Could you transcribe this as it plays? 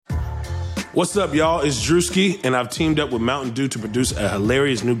What's up, y'all? It's Drewski, and I've teamed up with Mountain Dew to produce a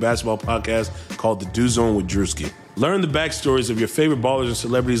hilarious new basketball podcast called The Dew Zone with Drewski. Learn the backstories of your favorite ballers and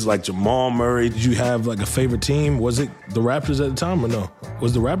celebrities like Jamal Murray. Did you have like a favorite team? Was it the Raptors at the time or no?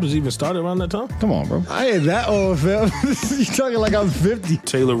 Was the Raptors even started around that time? Come on, bro. I ain't that old, fam. You talking like I'm 50.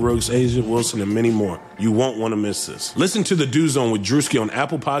 Taylor Rooks, Asia Wilson, and many more. You won't want to miss this. Listen to The Dew Zone with Drewski on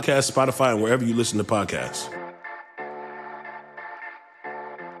Apple Podcasts, Spotify, and wherever you listen to podcasts.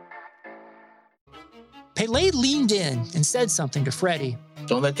 Pele leaned in and said something to Freddie.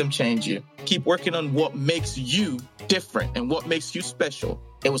 Don't let them change you. Keep working on what makes you different and what makes you special.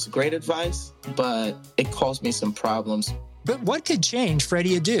 It was great advice, but it caused me some problems. But what could change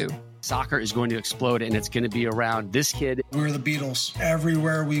Freddie Adu? Soccer is going to explode, and it's going to be around this kid. We're the Beatles.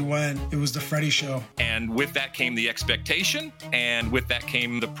 Everywhere we went, it was the Freddie Show. And with that came the expectation, and with that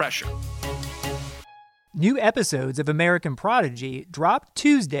came the pressure. New episodes of American Prodigy drop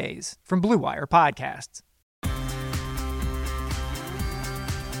Tuesdays from Blue Wire Podcasts.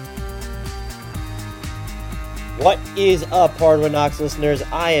 What is up, Hardwood Knocks listeners?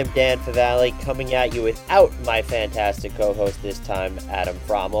 I am Dan Favale, coming at you without my fantastic co-host this time, Adam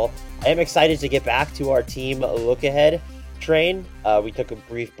Frommel. I am excited to get back to our team look-ahead train. We took a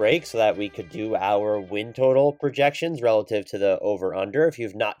brief break so that we could do our win total projections relative to the over-under. If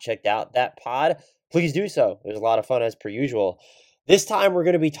you've not checked out that pod, please do so. It was a lot of fun as per usual. This time we're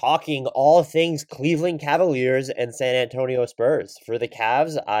going to be talking all things Cleveland Cavaliers and San Antonio Spurs. For the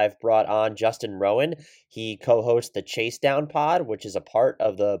Cavs, I've brought on Justin Rowan. He co-hosts the Chase Down Pod, which is a part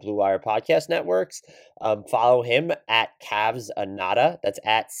of the Blue Wire Podcast Networks. Follow him at Cavsanada. That's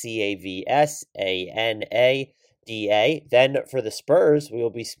at Cavsanada. Then for the Spurs, we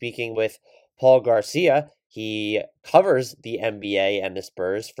will be speaking with Paul Garcia. He covers the NBA and the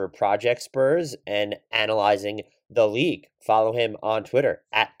Spurs for Project Spurs and analyzing the league. Follow him on Twitter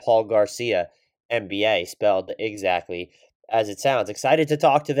at Paul Garcia NBA, spelled exactly as it sounds. Excited to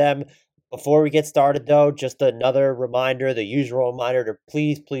talk to them. Before we get started, though, just another reminder, the usual reminder to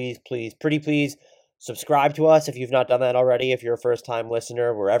please subscribe to us if you've not done that already. If you're a first-time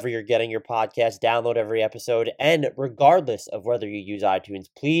listener, wherever you're getting your podcast, download every episode. And regardless of whether you use iTunes,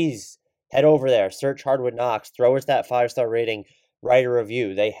 please head over there, search Hardwood Knocks, throw us that 5-star rating, write a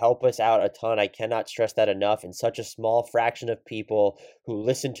review. They help us out a ton. I cannot stress that enough. And such a small fraction of people who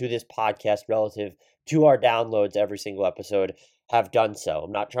listen to this podcast relative to our downloads every single episode have done so.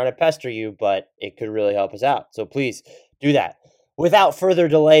 I'm not trying to pester you, but it could really help us out. So please do that. Without further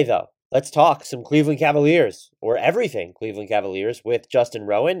delay, though, let's talk some Cleveland Cavaliers, or everything Cleveland Cavaliers, with Justin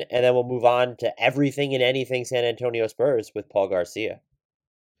Rowan. And then we'll move on to everything and anything San Antonio Spurs with Paul Garcia.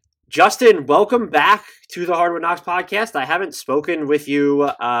 Justin, welcome back to the Hardwood Knocks podcast. I haven't spoken with you.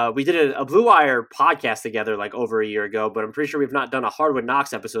 We did a Blue Wire podcast together like over a year ago, but I'm pretty sure we've not done a Hardwood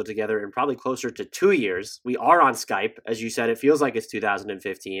Knocks episode together in probably closer to 2 years. We are on Skype. As you said, it feels like it's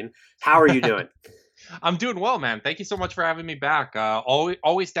 2015. How are you doing? I'm doing well, man. Thank you so much for having me back.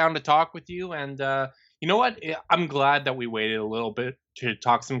 Always down to talk with you. And you know what? I'm glad that we waited a little bit to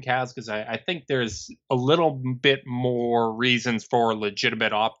talk some Cavs, because I think there's a little bit more reasons for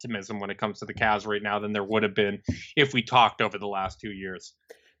legitimate optimism when it comes to the Cavs right now than there would have been if we talked over the last 2 years.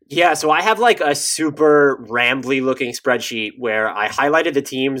 Yeah, so I have like a super rambly looking spreadsheet where I highlighted the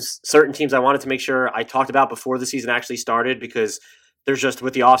teams, certain teams I wanted to make sure I talked about before the season actually started, because there's just,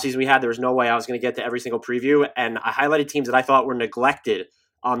 with the offseason we had, there was no way I was going to get to every single preview. And I highlighted teams that I thought were neglected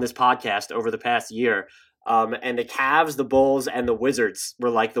on this podcast over the past year. And the Cavs, the Bulls, and the Wizards were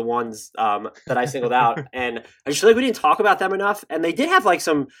like the ones that I singled out. And I just feel like we didn't talk about them enough. And they did have like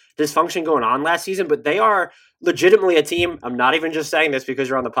some dysfunction going on last season, but they are legitimately a team. I'm not even just saying this because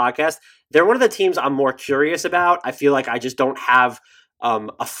you're on the podcast. They're one of the teams I'm more curious about. I feel like I just don't have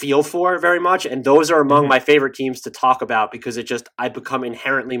a feel for very much. And those are among my favorite teams to talk about because I become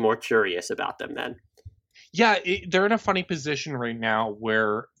inherently more curious about them then. Yeah, they're in a funny position right now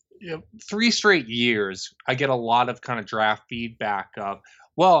where 3 straight years, I get a lot of kind of draft feedback of,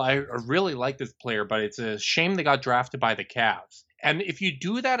 well, I really like this player, but it's a shame they got drafted by the Cavs. And if you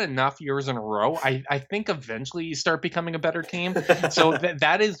do that enough years in a row, I think eventually you start becoming a better team. So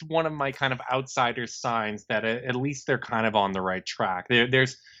that is one of my kind of outsider signs that at least they're kind of on the right track.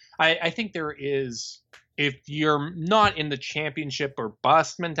 I think there is, if you're not in the championship or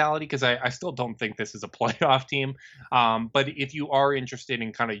bust mentality, because I still don't think this is a playoff team, but if you are interested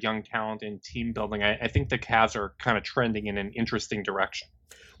in kind of young talent and team building, I think the Cavs are kind of trending in an interesting direction.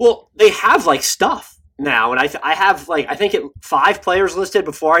 Well, they have like stuff now, and I have like, I think 5 players listed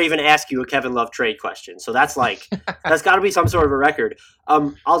before I even ask you a Kevin Love trade question. So that's like, that's got to be some sort of a record.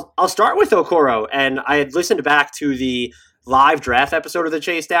 I'll start with Okoro, and I had listened back to the live draft episode of the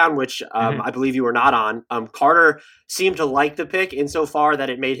Chase Down, which I believe you were not on. Carter seemed to like the pick insofar that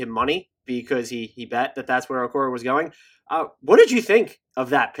it made him money because he bet that that's where Okoro was going. What did you think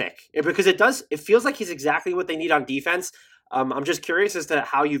of that pick? Because it feels like he's exactly what they need on defense. I'm just curious as to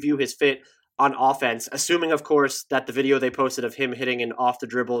how you view his fit on offense, assuming, of course, that the video they posted of him hitting an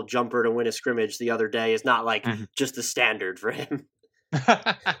off-the-dribble jumper to win a scrimmage the other day is not like just the standard for him.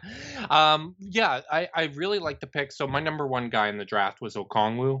 Yeah, I really like the pick. So my number one guy in the draft was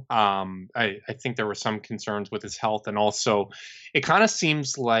Okongwu. I think there were some concerns with his health, and also it kind of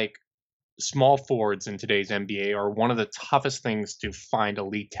seems like small forwards in today's NBA are one of the toughest things to find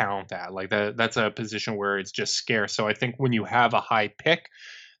elite talent at. Like that's a position where it's just scarce. So I think when you have a high pick,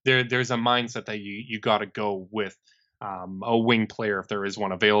 there's a mindset that you got to go with a wing player if there is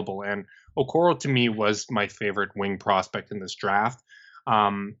one available. And Okoro to me was my favorite wing prospect in this draft.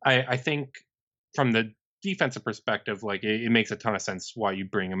 I think from the defensive perspective, like it makes a ton of sense why you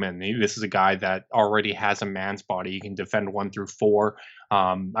bring him in. This is a guy that already has a man's body. He can defend 1 through 4.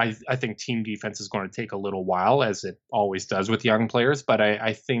 I think team defense is going to take a little while, as it always does with young players. But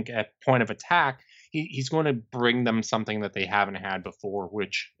I think at point of attack, he's going to bring them something that they haven't had before,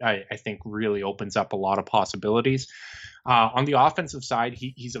 which I think really opens up a lot of possibilities. On the offensive side,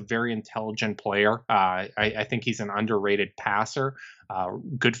 he's a very intelligent player. I think he's an underrated passer,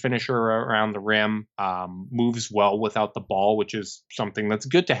 good finisher around the rim, moves well without the ball, which is something that's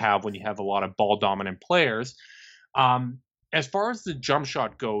good to have when you have a lot of ball-dominant players. As far as the jump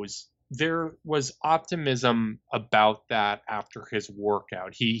shot goes, there was optimism about that after his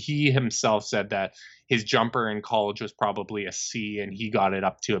workout. He himself said that his jumper in college was probably a C and he got it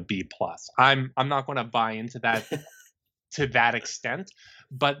up to a B+. I'm not going to buy into that to that extent,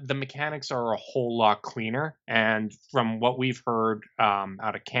 but the mechanics are a whole lot cleaner. And from what we've heard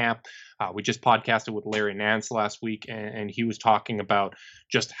out of camp, we just podcasted with Larry Nance last week, and he was talking about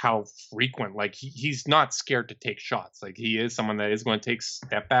just how frequent, like he's not scared to take shots. Like he is someone that is going to take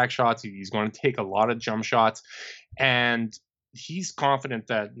step back shots. He's going to take a lot of jump shots, and he's confident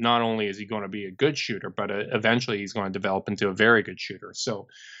that not only is he going to be a good shooter, but eventually he's going to develop into a very good shooter. So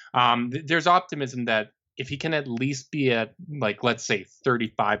there's optimism that if he can at least be at, like, let's say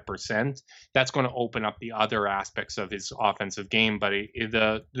 35%, that's going to open up the other aspects of his offensive game. But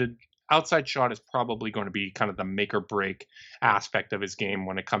the outside shot is probably going to be kind of the make or break aspect of his game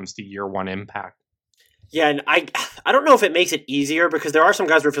when it comes to year one impact. Yeah, and I don't know if it makes it easier, because there are some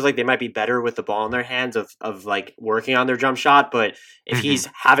guys where it feels like they might be better with the ball in their hands of like working on their jump shot. But if he's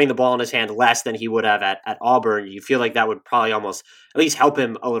having the ball in his hand less than he would have at Auburn, you feel like that would probably almost at least help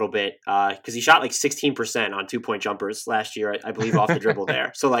him a little bit, because he shot like 16% on 2-point jumpers last year, I believe, off the dribble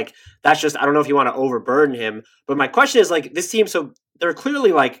there. So like that's just, I don't know if you want to overburden him. But my question is, like, this team, so they're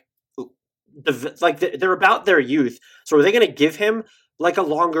clearly like they're about their youth. So are they going to give him like a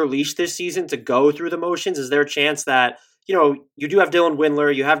longer leash this season to go through the motions? Is there a chance that, you know, you do have Dylan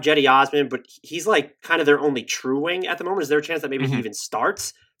Windler, you have Cedi Osman, but he's like kind of their only true wing at the moment? Is there a chance that maybe he even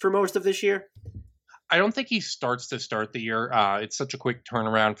starts for most of this year? I don't think he starts to start the year. It's such a quick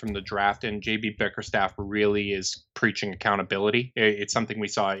turnaround from the draft, and JB Bickerstaff really is preaching accountability. It's something we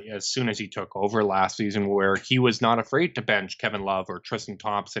saw as soon as he took over last season, where he was not afraid to bench Kevin Love or Tristan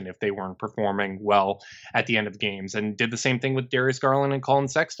Thompson if they weren't performing well at the end of games, and did the same thing with Darius Garland and Colin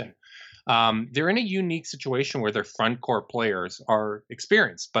Sexton. They're in a unique situation where their front court players are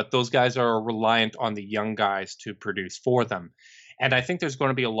experienced, but those guys are reliant on the young guys to produce for them. And I think there's going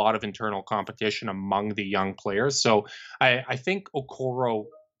to be a lot of internal competition among the young players. So I think Okoro,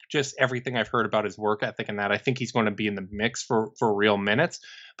 just everything I've heard about his work ethic and that, I think he's going to be in the mix for real minutes.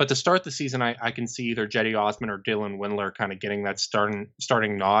 But to start the season, I can see either Cedi Osman or Dylan Windler kind of getting that starting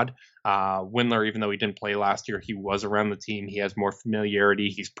nod. Windler, even though he didn't play last year, he was around the team. He has more familiarity.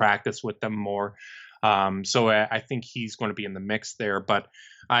 He's practiced with them more. So I think he's going to be in the mix there. But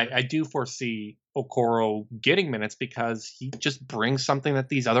I do foresee Okoro getting minutes because he just brings something that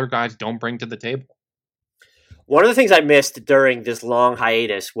these other guys don't bring to the table. One of the things I missed during this long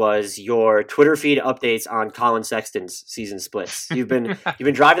hiatus was your Twitter feed updates on Colin Sexton's season splits. You've been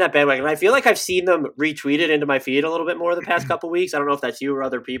driving that bandwagon, and I feel like I've seen them retweeted into my feed a little bit more the past couple weeks. I don't know if that's you or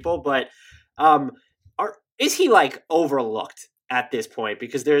other people, but is he like overlooked at this point?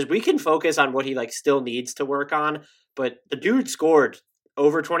 Because we can focus on what he like still needs to work on, but the dude scored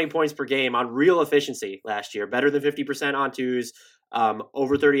over 20 points per game on real efficiency last year, better than 50% on twos,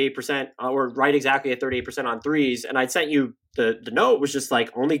 over 38%, or right exactly at 38% on threes. And I'd sent you the note was just like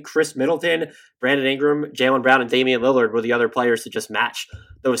only Chris Middleton, Brandon Ingram, Jaylen Brown, and Damian Lillard were the other players to just match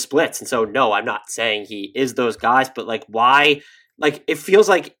those splits. And so, no, I'm not saying he is those guys, but like why? Like it feels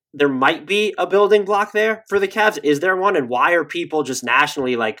like there might be a building block there for the Cavs. Is there one? And why are people just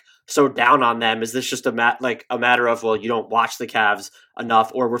nationally like so down on them? Is this just a matter of, well, you don't watch the Cavs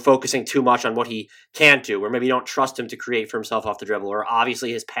enough, or we're focusing too much on what he can do, or maybe you don't trust him to create for himself off the dribble, or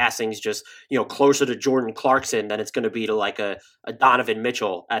obviously his passing's just, closer to Jordan Clarkson than it's going to be to like a Donovan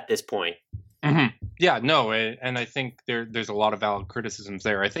Mitchell at this point? Mm-hmm. Yeah, no, and I think there's a lot of valid criticisms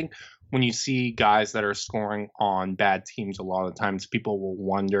there. I think when you see guys that are scoring on bad teams, a lot of times people will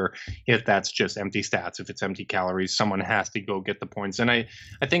wonder if that's just empty stats, if it's empty calories. Someone has to go get the points. And I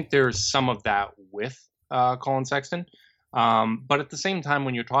think there's some of that with Colin Sexton. But at the same time,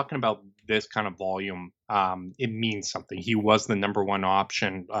 when you're talking about this kind of volume, it means something. He was the number one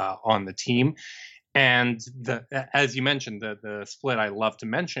option on the team. And as you mentioned, the split I love to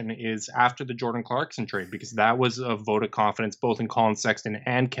mention is after the Jordan Clarkson trade, because that was a vote of confidence both in Colin Sexton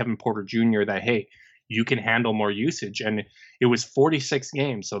and Kevin Porter Jr. that, hey, you can handle more usage. And it was 46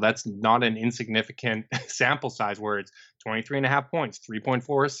 games, so that's not an insignificant sample size where it's 23.5 points,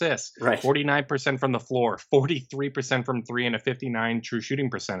 3.4 assists, right. 49% from the floor, 43% from three, and a 59 true shooting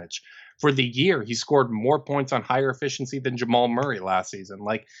percentage. For the year, he scored more points on higher efficiency than Jamal Murray last season.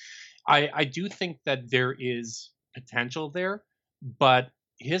 Like, I do think that there is potential there, but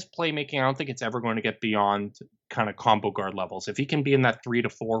his playmaking, I don't think it's ever going to get beyond kind of combo guard levels. If he can be in that 3 to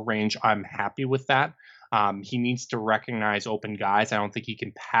 4 range, I'm happy with that. He needs to recognize open guys. I don't think he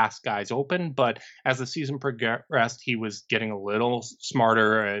can pass guys open, but as the season progressed, he was getting a little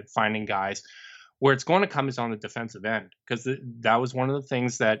smarter at finding guys. Where it's going to come is on the defensive end, because that was one of the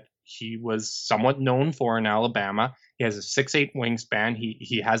things that he was somewhat known for in Alabama. He has a 6'8" wingspan.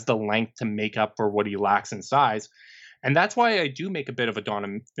 He has the length to make up for what he lacks in size. And that's why I do make a bit of a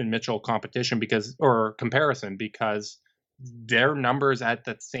Donovan Mitchell comparison, because their numbers at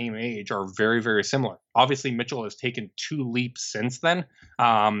that same age are very, very similar. Obviously, Mitchell has taken 2 leaps since then.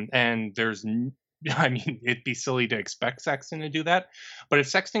 And it'd be silly to expect Sexton to do that. But if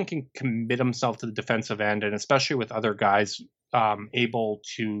Sexton can commit himself to the defensive end, and especially with other guys able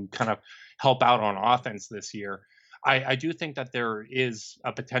to kind of help out on offense this year, I do think that there is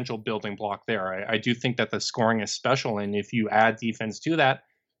a potential building block there. I do think that the scoring is special, and if you add defense to that,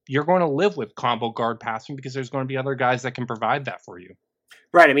 you're going to live with combo guard passing because there's going to be other guys that can provide that for you.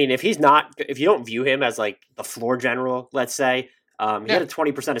 Right. I mean, if you don't view him as like the floor general, let's say, he had a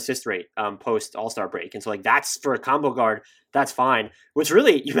 20% assist rate post All-Star break. And so, like, that's for a combo guard, that's fine. What's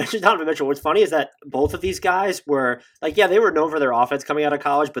really, you mentioned Donovan Mitchell. What's funny is that both of these guys were, like, yeah, they were known for their offense coming out of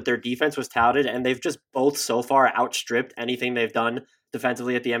college, but their defense was touted, and they've just both so far outstripped anything they've done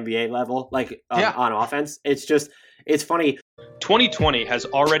defensively at the NBA level, like, on offense. It's funny. 2020 has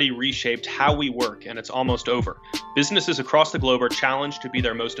already reshaped how we work, and it's almost over. Businesses across the globe are challenged to be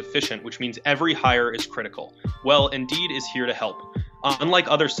their most efficient, which means every hire is critical. Well, Indeed is here to help. Unlike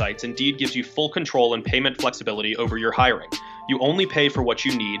other sites, Indeed gives you full control and payment flexibility over your hiring. You only pay for what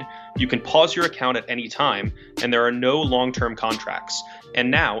you need, you can pause your account at any time, and there are no long-term contracts. And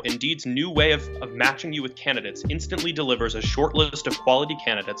now, Indeed's new way of matching you with candidates instantly delivers a short list of quality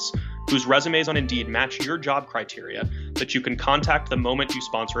candidates whose resumes on Indeed match your job criteria that you can contact the moment you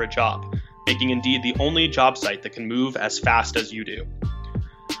sponsor a job, making Indeed the only job site that can move as fast as you do.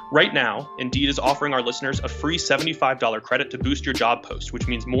 Right now, Indeed is offering our listeners a free $75 credit to boost your job post, which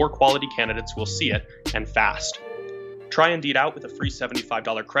means more quality candidates will see it, and fast. Try Indeed out with a free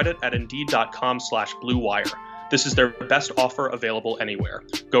 $75 credit at Indeed.com/Blue Wire. This is their best offer available anywhere.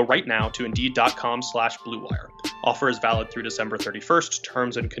 Go right now to Indeed.com/Blue Wire. Offer is valid through December 31st.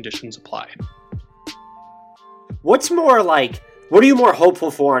 Terms and conditions apply. What are you more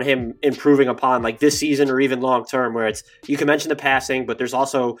hopeful for on him improving upon, like, this season or even long term, where it's, you can mention the passing, but there's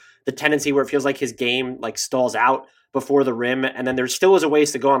also the tendency where it feels like his game like stalls out before the rim, and then there still is a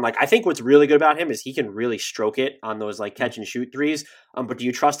ways to go on. Like, I think what's really good about him is he can really stroke it on those like catch and shoot threes. But do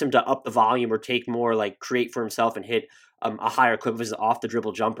you trust him to up the volume or take more, like, create for himself and hit a higher clip of his off the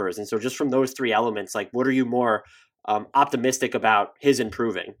dribble jumpers? And so just from those 3 elements, like, what are you more optimistic about his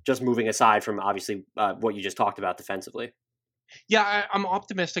improving, just moving aside from obviously what you just talked about defensively? Yeah, I'm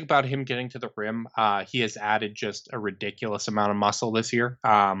optimistic about him getting to the rim. He has added just a ridiculous amount of muscle this year.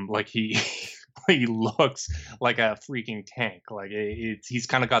 He looks like a freaking tank. Like, he's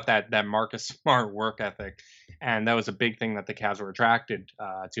kind of got that Marcus Smart work ethic, and that was a big thing that the Cavs were attracted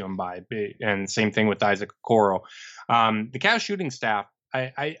to him by. And same thing with Isaac Okoro. The Cavs shooting staff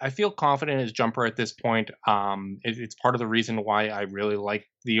I feel confident in his jumper at this point. It's part of the reason why I really like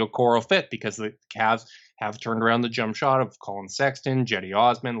the Okoro fit, because the Cavs have turned around the jump shot of Colin Sexton, Jetty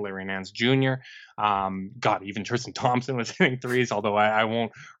Osman, Larry Nance Jr. Even Tristan Thompson was hitting threes, although I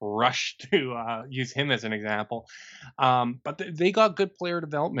won't rush to use him as an example. But they got good player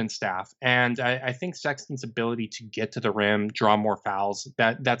development staff, and I think Sexton's ability to get to the rim, draw more fouls,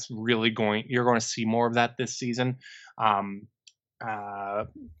 that's really you're going to see more of that this season.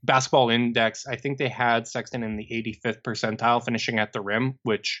 Basketball Index, I think they had Sexton in the 85th percentile finishing at the rim,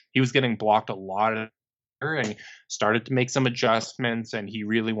 which he was getting blocked a lot, and he started to make some adjustments, and he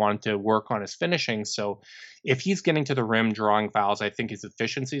really wanted to work on his finishing. So if he's getting to the rim, drawing fouls, I think his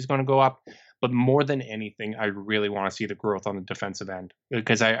efficiency is going to go up. But more than anything, I really want to see the growth on the defensive end,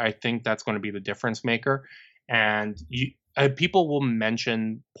 because I think that's going to be the difference maker. And people will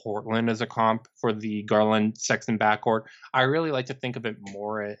mention Portland as a comp for the Garland-Sexton backcourt. I really like to think of it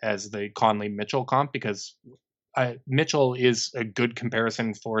more as the Conley-Mitchell comp, because Mitchell is a good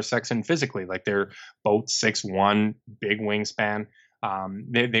comparison for Sexton physically. Like, they're both 6'1", big wingspan.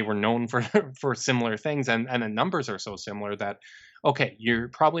 They were known for similar things, and the numbers are so similar that, okay, you're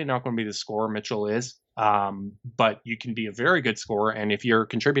probably not going to be the scorer Mitchell is, but you can be a very good scorer. And if you're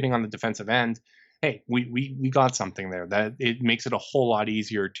contributing on the defensive end, hey, we got something there. That it makes it a whole lot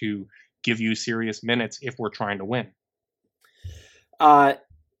easier to give you serious minutes if we're trying to win.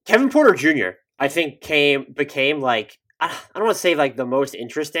 Kevin Porter Jr., I think became like, I don't want to say like the most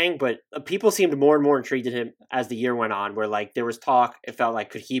interesting, but people seemed more and more intrigued in him as the year went on, where like there was talk, it felt like,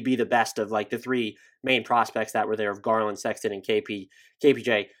 could he be the best of like the three main prospects that were there of Garland, Sexton, and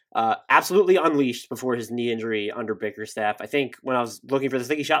KPJ. Absolutely unleashed before his knee injury under Bickerstaff. I think when I was looking for this, I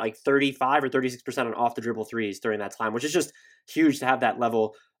think he shot like 35 or 36% on off the dribble threes during that time, which is just huge to have that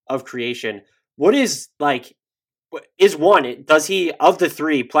level of creation. Does he, of the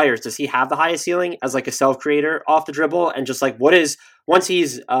three players, does he have the highest ceiling as like a self-creator off the dribble? And just like, what is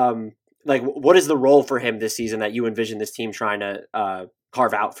the role for him this season that you envision this team trying to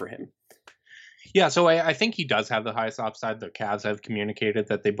carve out for him? Yeah, so I think he does have the highest upside. The Cavs have communicated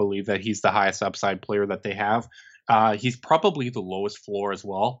that they believe that he's the highest upside player that they have. He's probably the lowest floor as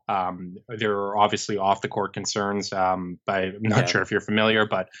well. There are obviously off-the-court concerns. I'm not sure if you're familiar,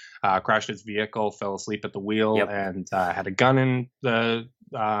 but crashed his vehicle, fell asleep at the wheel, and had a gun in the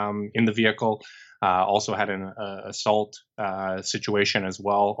vehicle. Also had an assault situation as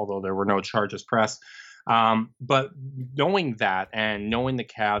well, although there were no charges pressed. But knowing that, and knowing the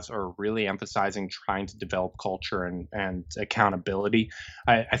Cavs are really emphasizing trying to develop culture and accountability,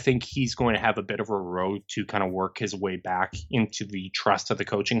 I think he's going to have a bit of a road to kind of work his way back into the trust of the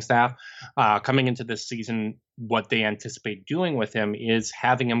coaching staff. Coming into this season, what they anticipate doing with him is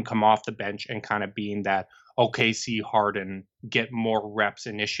having him come off the bench and kind of being that OKC Harden, get more reps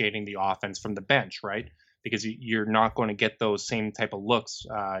initiating the offense from the bench, right? Because you're not going to get those same type of looks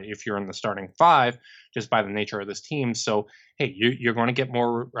if you're in the starting five, just by the nature of this team. So, hey, you're going to get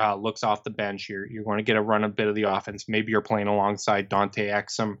more looks off the bench. You're going to get a run a bit of the offense. Maybe you're playing alongside Dante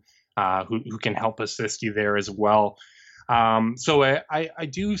Exum, who can help assist you there as well. So I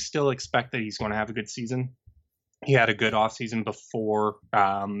do still expect that he's going to have a good season. He had a good offseason before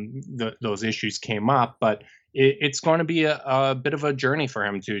those issues came up, but it's going to be a bit of a journey for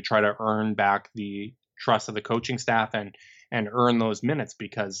him to try to earn back the trust of the coaching staff and earn those minutes,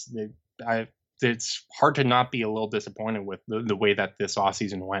 because it's hard to not be a little disappointed with the way that this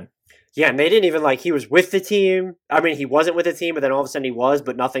offseason went. Yeah, and they didn't even he was with the team. I mean, he wasn't with the team, but then all of a sudden he was,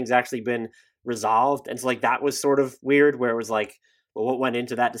 but nothing's actually been resolved. And so that was sort of weird, where it was well, what went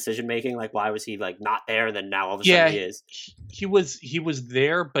into that decision making? Why was he not there, and then now all of a sudden he is? He was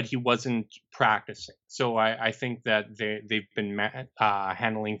there, but he wasn't practicing. So I think that they've been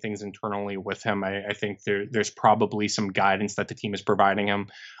handling things internally with him. I think there's probably some guidance that the team is providing him.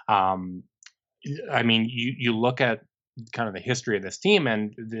 I mean, you look at kind of the history of this team,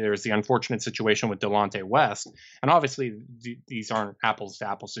 and there's the unfortunate situation with Delonte West, and obviously these aren't apples to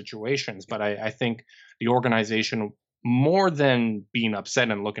apples situations, but I think the organization, more than being upset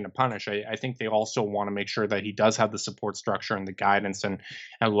and looking to punish, I think they also want to make sure that he does have the support structure and the guidance and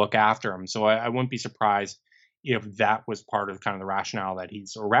look after him. So I wouldn't be surprised if that was part of kind of the rationale, that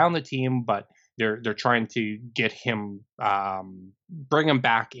he's around the team, but they're trying to get him, bring him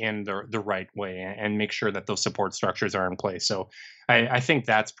back in the right way and make sure that those support structures are in place. So I think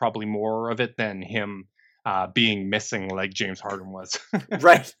that's probably more of it than him being missing like James Harden was.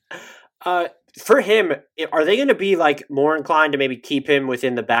 Right. For him, are they going to be more inclined to maybe keep him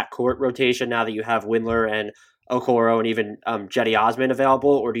within the backcourt rotation now that you have Windler and Okoro and even Jetty Osman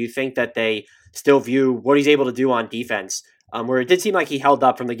available? Or do you think that they still view what he's able to do on defense where it did seem like he held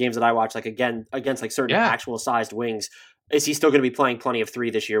up from the games that I watched, like again against like certain actual sized wings. Is he still going to be playing plenty of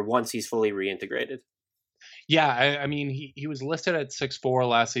 3 this year once he's fully reintegrated? Yeah, I mean, he was listed at 6'4"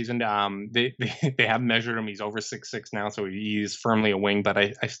 last season. They have measured him. He's over 6'6" now, so he's firmly a wing. But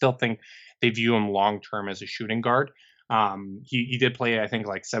I still think they view him long term as a shooting guard. He did play, I think,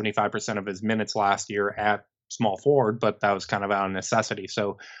 like 75% of his minutes last year at small forward, but that was kind of out of necessity.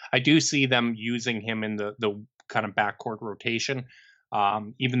 So I do see them using him in the kind of backcourt rotation.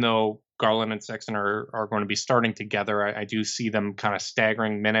 Even though Garland and Sexton are going to be starting together, I do see them kind of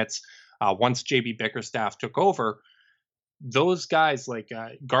staggering minutes. Once JB Bickerstaff took over, those guys like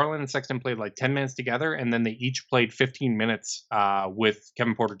Garland and Sexton played like 10 minutes together, and then they each played 15 minutes with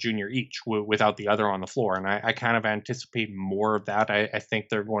Kevin Porter Jr. each without the other on the floor. And I kind of anticipate more of that. I think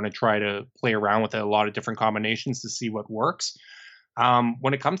they're going to try to play around with a lot of different combinations to see what works.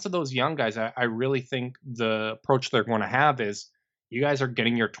 When it comes to those young guys, I really think the approach they're going to have is you guys are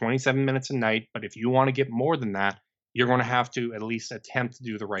getting your 27 minutes a night, but if you want to get more than that, you're going to have to at least attempt to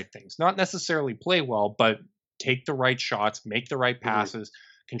do the right things. Not necessarily play well, but take the right shots, make the right passes,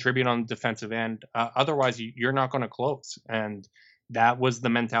 contribute on the defensive end. Otherwise, you're not going to close. And that was the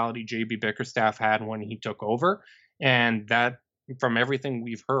mentality JB Bickerstaff had when he took over. And that, from everything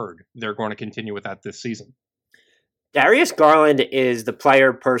we've heard, they're going to continue with that this season. Darius Garland is the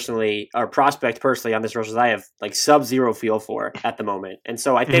player personally, or prospect personally on this roster that I have like sub-zero feel for at the moment. And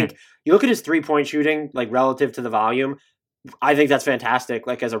so I think you look at his 3-point shooting, like relative to the volume, I think that's fantastic,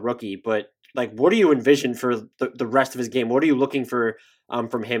 like as a rookie. But like, what do you envision for the rest of his game? What are you looking for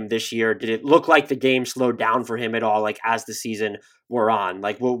from him this year? Did it look like the game slowed down for him at all, like as the season wore on?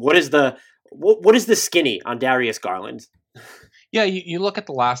 Like, what is the skinny on Darius Garland? Yeah, you look at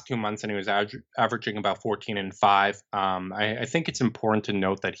the last 2 months and he was averaging about 14 and 5. I think it's important to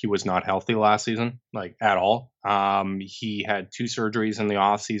note that he was not healthy last season, like at all. He had 2 surgeries in the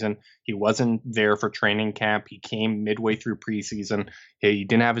off season. He wasn't there for training camp. He came midway through preseason. He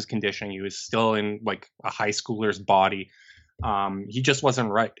didn't have his conditioning. He was still in like a high schooler's body. He just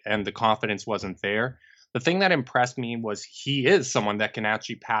wasn't right, and the confidence wasn't there. The thing that impressed me was he is someone that can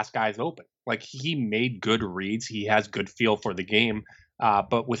actually pass guys open. Like, he made good reads. He has good feel for the game.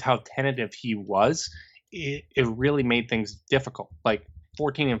 But with how tentative he was, it really made things difficult. Like,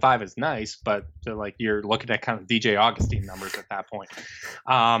 14 and 5 is nice, but like you're looking at kind of DJ Augustine numbers at that point.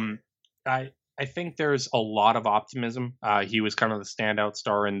 I think there's a lot of optimism. He was kind of the standout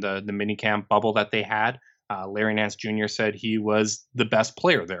star in the minicamp bubble that they had. Larry Nance Jr. said he was the best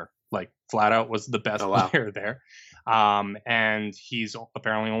player there. Like, flat out was the best player there. And he's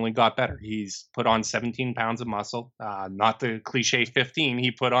apparently only got better. He's put on 17 pounds of muscle, not the cliche 15.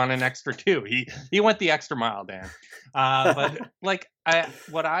 He put on an extra 2. He went the extra mile, Dan. But like,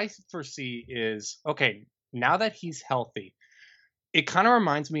 what I foresee is, okay, now that he's healthy, it kind of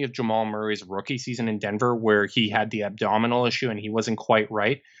reminds me of Jamal Murray's rookie season in Denver, where he had the abdominal issue and he wasn't quite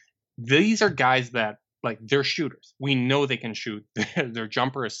right. These are guys that, like, they're shooters. We know they can shoot. Their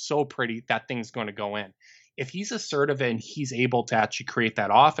jumper is so pretty, that thing's going to go in. If he's assertive and he's able to actually create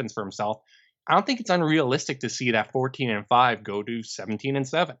that offense for himself, I don't think it's unrealistic to see that 14 and 5 go to 17 and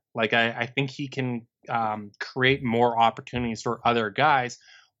 7. Like, I think he can create more opportunities for other guys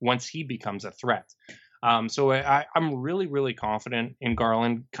once he becomes a threat. So I'm really, really confident in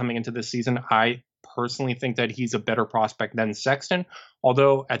Garland coming into this season. I personally think that he's a better prospect than Sexton.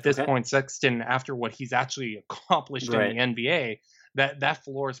 Although at this point, Sexton, after what he's actually accomplished in the NBA, that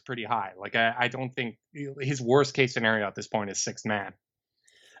floor is pretty high. Like, I don't think his worst case scenario at this point is 6th man.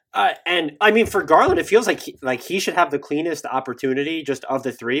 And I mean, for Garland, it feels like he should have the cleanest opportunity just of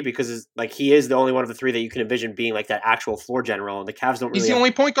the 3, because he is the only one of the 3 that you can envision being like that actual floor general. And the Cavs don't really. He's the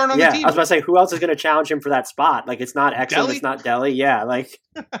only point guard on the team. I was about to say, who else is going to challenge him for that spot? Like, it's not Exum, it's not Delly. Yeah, like.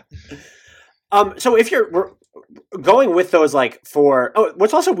 So if we're going with those, like,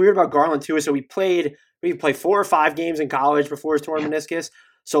 what's also weird about Garland too is we played 4 or 5 games in college before his torn meniscus.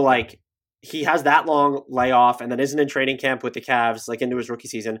 So like, he has that long layoff and then isn't in training camp with the Cavs, like, into his rookie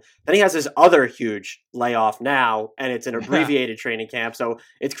season. Then he has this other huge layoff now, and it's an abbreviated training camp. So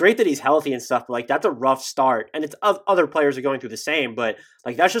it's great that he's healthy and stuff, but like, that's a rough start. And it's other players are going through the same, but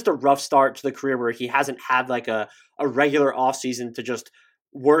like, that's just a rough start to the career where he hasn't had like a regular off season to just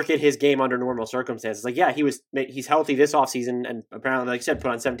work at his game under normal circumstances. Like, yeah, he's healthy this offseason and apparently, like I said, put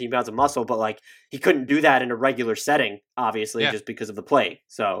on 17 pounds of muscle, but like, he couldn't do that in a regular setting, obviously, just because of the plague.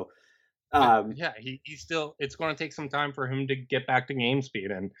 So he still, it's going to take some time for him to get back to game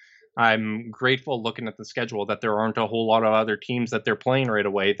speed. And I'm grateful, looking at the schedule, that there aren't a whole lot of other teams that they're playing right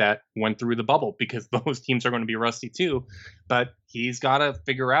away that went through the bubble, because those teams are going to be rusty too. But he's got to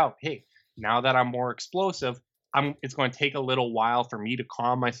figure out, hey, now that I'm more explosive, it's going to take a little while for me to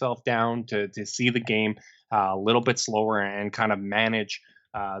calm myself down to see the game a little bit slower and kind of manage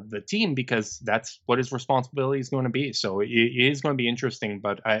the team, because that's what his responsibility is going to be. So it is going to be interesting,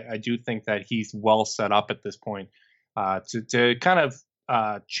 but I do think that he's well set up at this point to kind of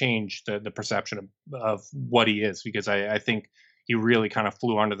change the perception of what he is, because I think he really kind of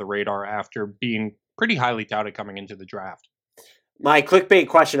flew under the radar after being pretty highly touted coming into the draft. My clickbait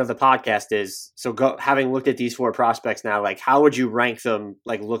question of the podcast is, having looked at these 4 prospects now, like how would you rank them,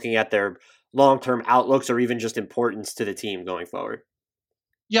 like looking at their long-term outlooks or even just importance to the team going forward?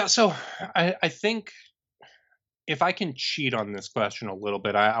 Yeah, so I think if I can cheat on this question a little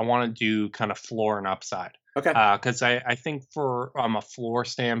bit, I want to do kind of floor and upside. Okay. Because I think from a floor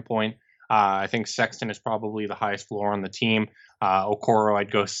standpoint, I think Sexton is probably the highest floor on the team. Okoro,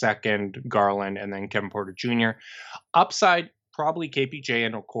 I'd go second, Garland, and then Kevin Porter Jr. Upside, probably KPJ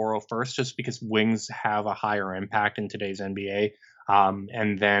and Okoro first, just because wings have a higher impact in today's NBA.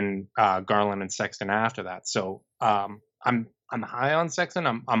 And then Garland and Sexton after that. So I'm high on Sexton.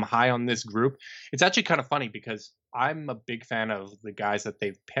 I'm high on this group. It's actually kind of funny because I'm a big fan of the guys that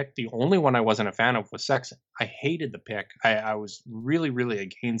they've picked. The only one I wasn't a fan of was Sexton. I hated the pick. I was really, really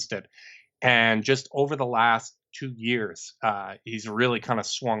against it. And just over the last 2 years, he's really kind of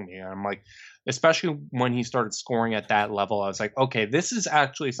swung me. And I'm like, especially when he started scoring at that level, I was like, okay, this is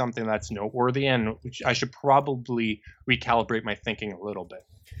actually something that's noteworthy, and I should probably recalibrate my thinking a little bit.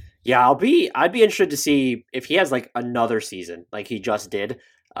 Yeah, I'd be interested to see if he has like another season like he just did.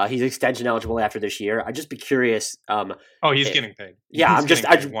 He's extension eligible after this year. I'd just be curious. He's getting paid. Yeah,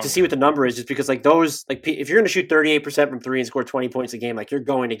 to see what the number is, just because like those, like if you're going to shoot 38% from 3 and score 20 points a game, like you're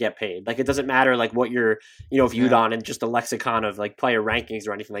going to get paid. Like it doesn't matter like what you're, viewed on in just a lexicon of like player rankings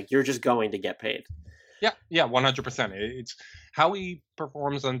or anything. Like you're just going to get paid. Yeah, 100%. It's how he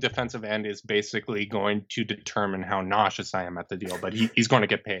performs on defensive end is basically going to determine how nauseous I am at the deal, but he's going to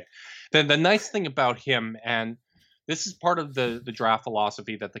get paid. Then the nice thing about him, and this is part of the draft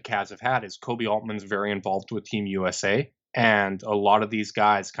philosophy that the Cavs have had, is Kobe Altman's very involved with Team USA. And a lot of these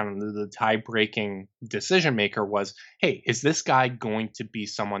guys, kind of the tie-breaking decision maker was, hey, is this guy going to be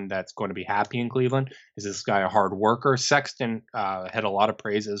someone that's going to be happy in Cleveland? Is this guy a hard worker? Sexton had a lot of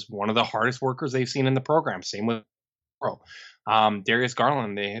praise as one of the hardest workers they've seen in the program. Same with Darius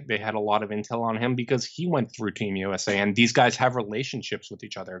Garland. They had a lot of intel on him because he went through Team USA, and these guys have relationships with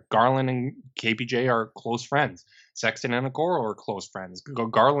each other. Garland and KPJ are close friends. Sexton and Okoro are close friends.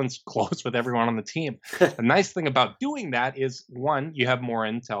 Garland's close with everyone on the team. The nice thing about doing that is, one, you have more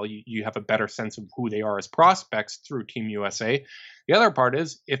intel. You have a better sense of who they are as prospects through Team USA. The other part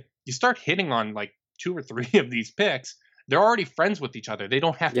is, if you start hitting on like 2 or 3 of these picks, they're already friends with each other. They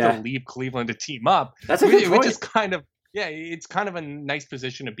don't have to leave Cleveland to team up. That's a good point. Which is kind of, it's kind of a nice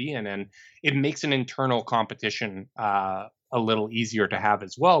position to be in, and it makes an internal competition a little easier to have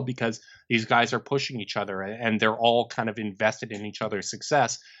as well, because these guys are pushing each other and they're all kind of invested in each other's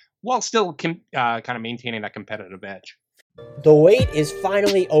success while still kind of maintaining that competitive edge. The wait is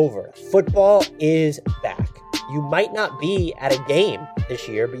finally over. Football is back. You might not be at a game this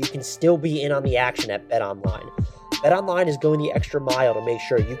year, but you can still be in on the action at BetOnline. BetOnline is going the extra mile to make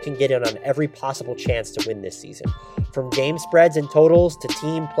sure you can get in on every possible chance to win this season. From game spreads and totals to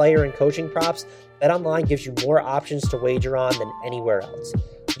team, player, and coaching props, BetOnline gives you more options to wager on than anywhere else.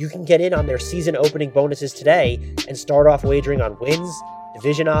 You can get in on their season opening bonuses today and start off wagering on wins,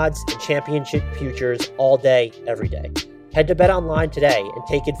 division odds, and championship futures all day, every day. Head to BetOnline today and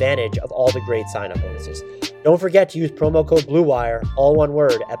take advantage of all the great sign-up bonuses. Don't forget to use promo code BLUEWIRE, all one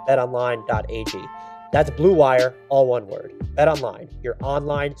word, at betonline.ag. That's Blue Wire, all one word. BetOnline, your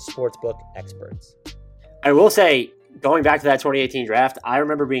online sportsbook experts. I will say, going back to that 2018 draft, I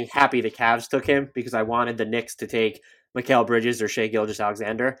remember being happy the Cavs took him because I wanted the Knicks to take Mikal Bridges or Shai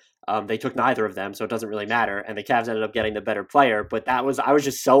Gilgeous-Alexander. They took neither of them, so it doesn't really matter. And the Cavs ended up getting the better player. But I was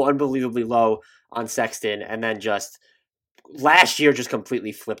just so unbelievably low on Sexton, and then just last year just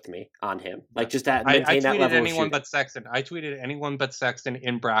completely flipped me on him. Like just that maintain that level. I tweeted anyone but Sexton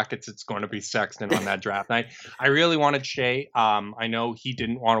in brackets. It's going to be Sexton on that draft night. I really wanted Shai. I know he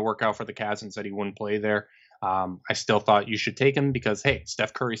didn't want to work out for the Cavs and said he wouldn't play there. I still thought you should take him because, hey,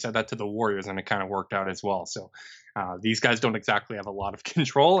 Steph Curry said that to the Warriors and it kind of worked out as well. So these guys don't exactly have a lot of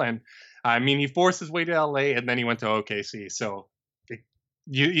control. And I mean, he forced his way to LA and then he went to OKC. So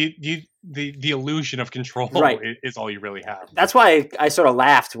the illusion of control is all you really have. That's why I sort of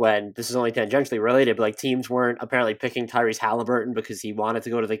laughed when, this is only tangentially related, but like teams weren't apparently picking Tyrese Halliburton because he wanted to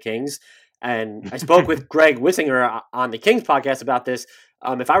go to the Kings. And I spoke with Greg Wissinger on the Kings podcast about this.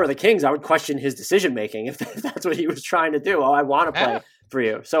 If I were the Kings, I would question his decision making if that's what he was trying to do. Oh, I want to play for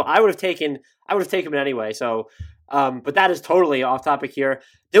you, so I would have taken him anyway. So, but that is totally off topic here.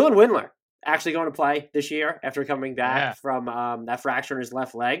 Dylan Windler actually going to play this year after coming back from that fracture in his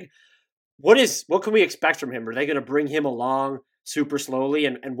left leg. What can we expect from him? Are they going to bring him along super slowly?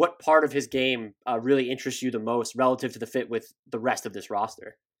 And what part of his game really interests you the most relative to the fit with the rest of this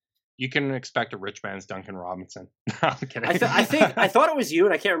roster? You can expect a rich man's Duncan Robinson. No, I'm kidding. I thought it was you,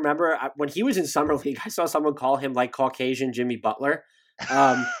 and I can't remember. When he was in Summer League, I saw someone call him like Caucasian Jimmy Butler.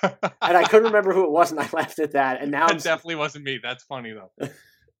 And I couldn't remember who it was, and I left at that. And now it definitely wasn't me. That's funny, though.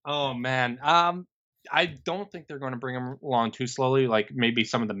 Oh, man. I don't think they're going to bring him along too slowly. Like maybe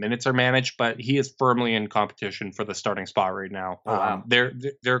some of the minutes are managed, but he is firmly in competition for the starting spot right now. Oh, wow.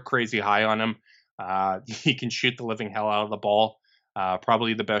 They're crazy high on him. He can shoot the living hell out of the ball.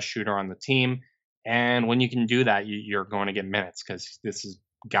 Probably the best shooter on the team. And when you can do that, you're going to get minutes because this is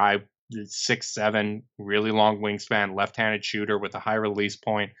guy 6'7", really long wingspan, left-handed shooter with a high release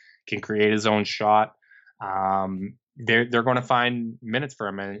point, can create his own shot. They're going to find minutes for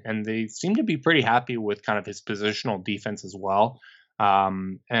him, and they seem to be pretty happy with kind of his positional defense as well.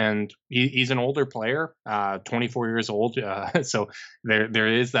 And he's an older player, 24 years old. So there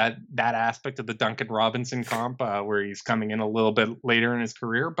is that aspect of the Duncan Robinson comp where he's coming in a little bit later in his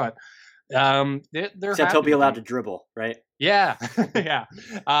career, but except he'll be allowed to dribble, right? Yeah, yeah.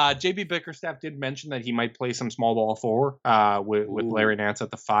 JB Bickerstaff did mention that he might play some small ball 4 with Larry Nance at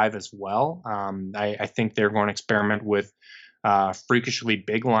the 5 as well. I think they're going to experiment with freakishly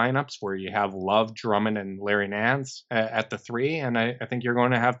big lineups where you have Love, Drummond, and Larry Nance at the 3, and I think you're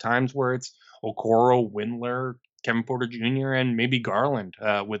going to have times where it's Okoro, Windler, Kevin Porter Jr., and maybe Garland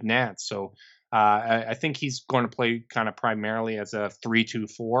with Nance. So I think he's going to play kind of primarily as a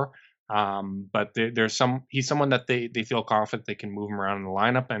 3-2-4. But he's someone that they feel confident they can move him around in the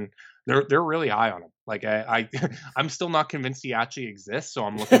lineup, and they're really high on him. Like I'm still not convinced he actually exists, so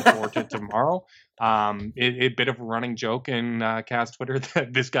I'm looking forward to tomorrow. A bit of a running joke in Cavs Twitter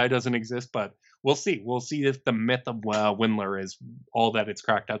that this guy doesn't exist, but we'll see. We'll see if the myth of Windler is all that it's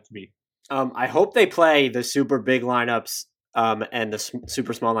cracked out to be. I hope they play the super big lineups and the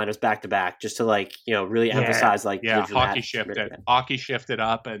super small lineups back to back, just to really emphasize hockey shifted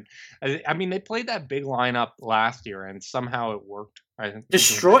up, and I mean they played that big lineup last year and somehow it worked. I know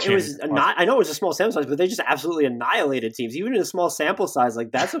it was a small sample size, but they just absolutely annihilated teams, even in a small sample size.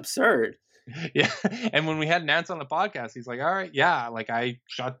 Like that's absurd. Yeah, and when we had Nance on the podcast, he's like, "All right, yeah, like I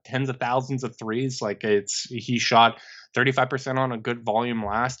shot tens of thousands of threes. Like he shot 35% on a good volume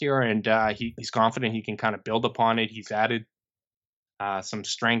last year, and he's confident he can kind of build upon it. He's added some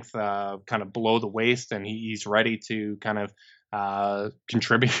strength kind of below the waist, and he's ready to kind of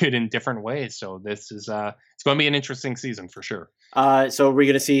contribute in different ways. So this is it's going to be an interesting season for sure. So we're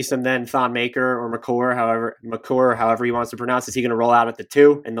going to see some then Thon Maker or McCord, however he wants to pronounce. Is he going to roll out at the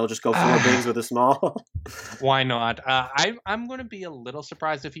 2 and they'll just go 4 bigs with a small? Why not? I'm going to be a little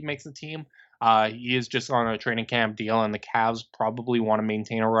surprised if he makes the team. He is just on a training camp deal, and the Cavs probably want to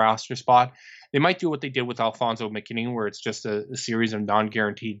maintain a roster spot. They might do what they did with Alfonso McKinney, where it's just a series of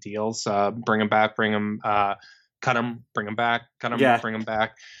non-guaranteed deals. Bring him back, cut him, bring him back, cut him, bring him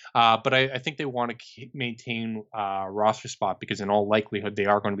back. But I think they want to maintain a roster spot because in all likelihood they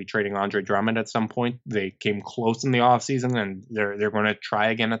are going to be trading Andre Drummond at some point. They came close in the offseason, and they're going to try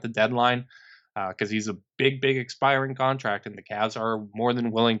again at the deadline because he's a big expiring contract, and the Cavs are more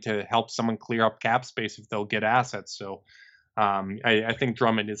than willing to help someone clear up cap space if they'll get assets. So I think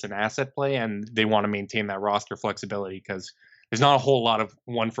Drummond is an asset play, and they want to maintain that roster flexibility because there's not a whole lot of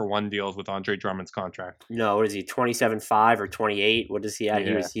 1-for-1 deals with Andre Drummond's contract. No, what is he, 27.5 or 28? What is he at?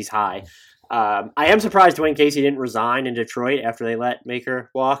 Yeah. He's high. I am surprised Dwayne Casey didn't resign in Detroit after they let Maker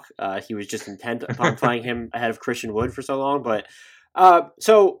walk. He was just intent upon playing him ahead of Christian Wood for so long. But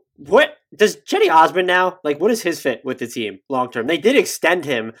so what does Cedi Osman now, what is his fit with the team long term? They did extend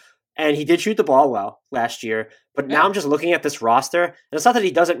him, and he did shoot the ball well last year. But now I'm just looking at this roster, and it's not that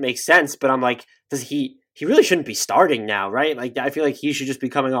he doesn't make sense, but I'm like, he really shouldn't be starting now, right? Like, I feel like he should just be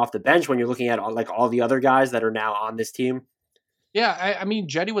coming off the bench when you're looking at all the other guys that are now on this team. Yeah, I mean,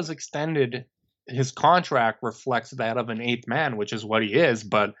 Cedi was extended. His contract reflects that of an 8th man, which is what he is.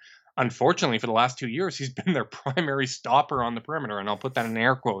 But unfortunately, for the last 2 years, he's been their primary stopper on the perimeter, and I'll put that in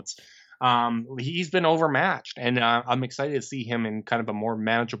air quotes. He's been overmatched, and I'm excited to see him in kind of a more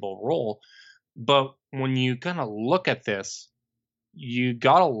manageable role. But when you kind of look at this, you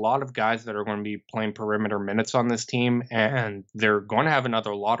got a lot of guys that are going to be playing perimeter minutes on this team, and they're going to have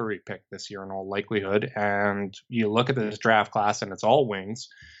another lottery pick this year in all likelihood. And you look at this draft class, and it's all wings.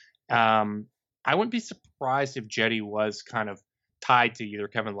 I wouldn't be surprised if Jetty was kind of tied to either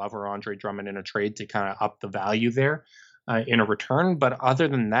Kevin Love or Andre Drummond in a trade to kind of up the value there in a return. But other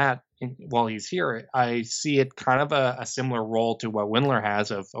than that, while he's here, I see it kind of a similar role to what Windler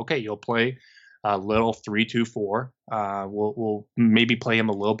has of, okay, you'll play a little 3-2-4. We'll maybe play him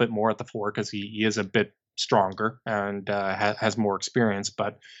a little bit more at the 4 because he is a bit stronger and has more experience.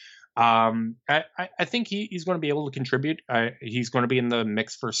 But I think he's going to be able to contribute. He's going to be in the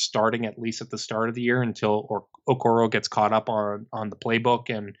mix for starting at least at the start of the year until Okoro gets caught up on the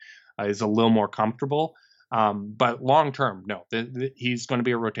playbook and is a little more comfortable. But long term, no, he's going to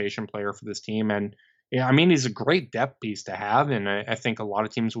be a rotation player for this team. And yeah, I mean, he's a great depth piece to have. And I think a lot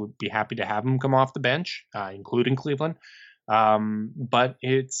of teams would be happy to have him come off the bench, including Cleveland. But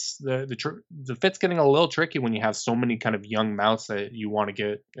it's the fit's getting a little tricky when you have so many kind of young mouths that you want to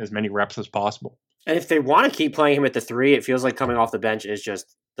get as many reps as possible. And if they want to keep playing him at the 3, it feels like coming off the bench is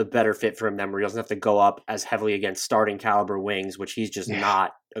just the better fit for him then, where he doesn't have to go up as heavily against starting caliber wings, which he's just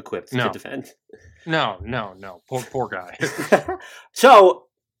not equipped to defend. No. Poor guy. So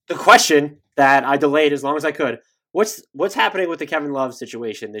the question that I delayed as long as I could, what's happening with the Kevin Love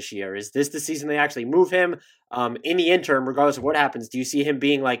situation this year? Is this the season they actually move him? In the interim, regardless of what happens, do you see him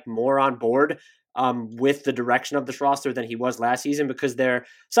being like more on board with the direction of this roster than he was last season? Because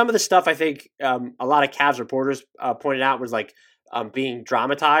some of the stuff I think a lot of Cavs reporters pointed out was like being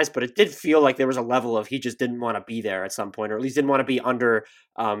dramatized, but it did feel like there was a level of he just didn't want to be there at some point, or at least didn't want to be under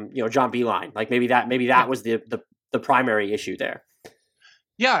John Beilein. Like maybe that was the primary issue there.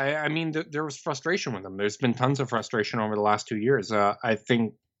 Yeah, I mean, there was frustration with him. There's been tons of frustration over the last 2 years. I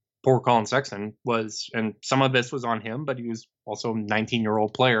think poor Colin Sexton was, and some of this was on him, but he was also a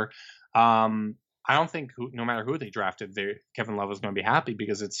 19-year-old player. I don't think no matter who they drafted, Kevin Love was going to be happy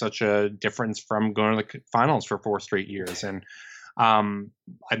because it's such a difference from going to the finals for 4 straight years. And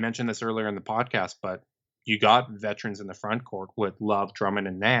I mentioned this earlier in the podcast, but you got veterans in the front court with Love, Drummond,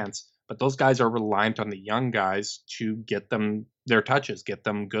 and Nance. But those guys are reliant on the young guys to get them their touches, get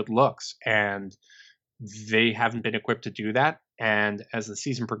them good looks. And they haven't been equipped to do that. And as the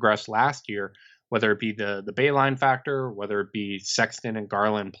season progressed last year, whether it be the Beilein factor, whether it be Sexton and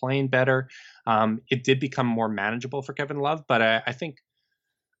Garland playing better, it did become more manageable for Kevin Love. But I think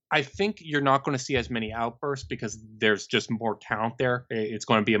you're not going to see as many outbursts because there's just more talent there. It's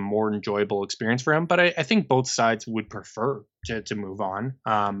going to be a more enjoyable experience for him. But I think both sides would prefer to move on.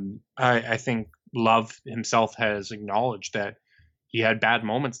 I think Love himself has acknowledged that he had bad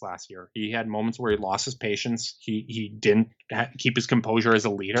moments last year. He had moments where he lost his patience. He didn't keep his composure as a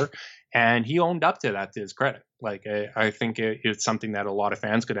leader, and he owned up to that to his credit. Like I think it's something that a lot of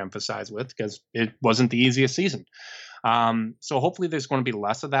fans could emphasize with because it wasn't the easiest season. So hopefully there's going to be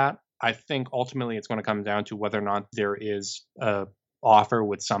less of that. I think ultimately it's going to come down to whether or not there is a offer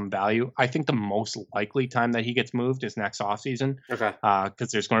with some value. I think the most likely time that he gets moved is next offseason. Okay.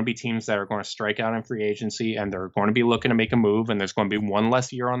 Because there's going to be teams that are going to strike out in free agency and they're going to be looking to make a move, and there's going to be one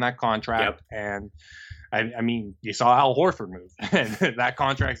less year on that contract. Yep. And I mean, you saw Al Horford move, and that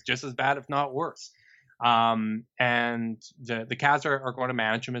contract's just as bad, if not worse. And the Cavs are going to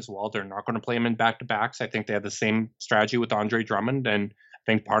manage him as well. They're not going to play him in back-to-backs. I think they have the same strategy with Andre Drummond, and I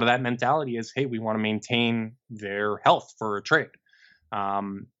think part of that mentality is, hey, we want to maintain their health for a trade.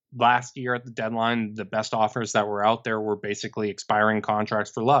 Last year at the deadline, the best offers that were out there were basically expiring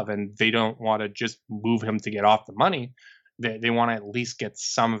contracts for Love, and they don't want to just move him to get off the money. They want to at least get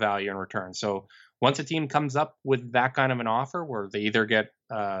some value in return. So once a team comes up with that kind of an offer where they either get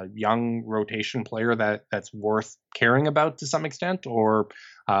a young rotation player that's worth caring about to some extent, or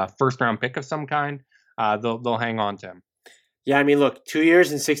a first round pick of some kind, they'll hang on to him. Yeah, I mean, look, 2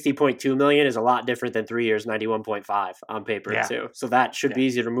 years and $60.2 million is a lot different than 3 years, 91.5 on paper too. So that should be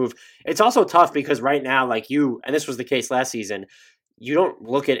easier to move. It's also tough because right now, like and this was the case last season, you don't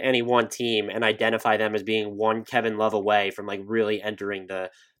look at any one team and identify them as being one Kevin Love away from like really entering the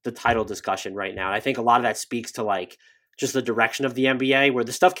title discussion right now. And I think a lot of that speaks to like just the direction of the NBA, where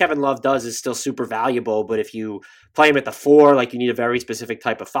the stuff Kevin Love does is still super valuable. But if you play him at the 4, like you need a very specific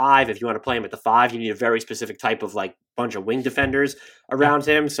type of 5. If you want to play him at the 5, you need a very specific type of like bunch of wing defenders around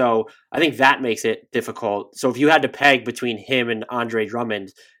him. So I think that makes it difficult. So if you had to peg between him and Andre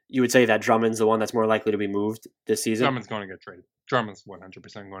Drummond, you would say that Drummond's the one that's more likely to be moved this season? Drummond's going to get traded. Drummond's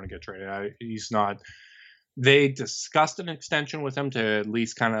 100% going to get traded. He's not. They discussed an extension with him to at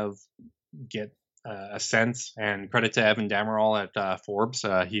least kind of get a sense, and credit to Evan Damerol at Forbes.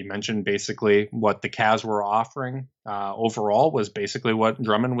 He mentioned basically what the Cavs were offering overall was basically what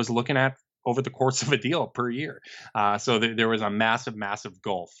Drummond was looking at over the course of a deal per year. So there was a massive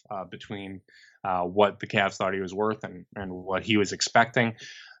gulf between what the Cavs thought he was worth and what he was expecting.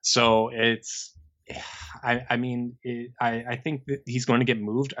 So it's, I mean, I think that he's going to get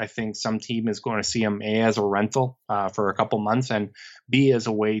moved. I think some team is going to see him A, as a rental for a couple months, and B, as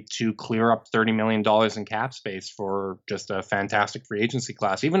a way to clear up $30 million in cap space for just a fantastic free agency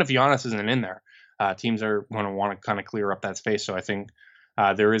class. Even if Giannis isn't in there, teams are going to want to kind of clear up that space. So I think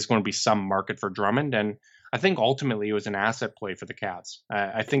there is going to be some market for Drummond, and I think ultimately it was an asset play for the Cavs.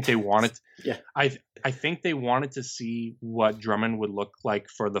 I think they wanted, I think they wanted to see what Drummond would look like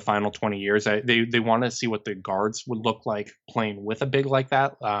for the final 20 years. They wanted to see what the guards would look like playing with a big like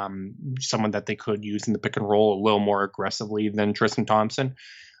that, someone that they could use in the pick and roll a little more aggressively than Tristan Thompson.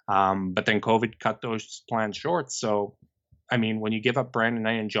 But then COVID cut those plans short. So, I mean, when you give up Brandon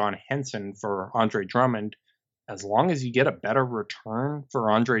Knight and John Henson for Andre Drummond, as long as you get a better return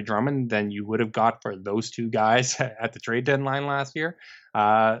for Andre Drummond than you would have got for those two guys at the trade deadline last year,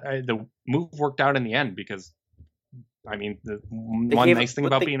 the move worked out in the end because, I mean, the one nice thing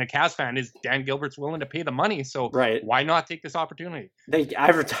about being a Cavs fan is Dan Gilbert's willing to pay the money. So why not take this opportunity?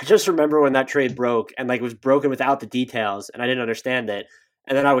 I just remember when that trade broke and it was broken without the details, and I didn't understand it.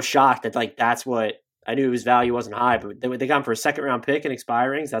 And then I was shocked that that's what I knew his value wasn't high, but they got him for a second round pick and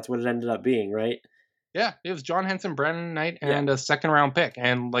expirings. That's what it ended up being, right? Yeah, it was John Henson, Brandon Knight, and a second round pick.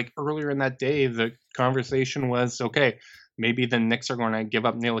 And earlier in that day, the conversation was, okay, maybe the Knicks are going to give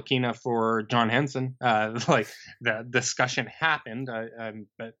up Ntilikina for John Henson. The discussion happened,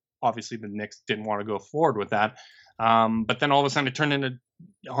 but obviously the Knicks didn't want to go forward with that. But then all of a sudden it turned into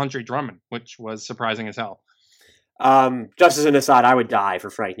Andre Drummond, which was surprising as hell. Just as an aside, I would die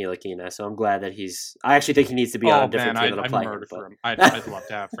for Frank Ntilikina, so I'm glad that I actually think he needs to be on a different team than a player. I'd love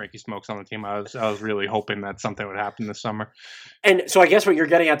to have Frankie Smokes on the team. I was really hoping that something would happen this summer. And so I guess what you're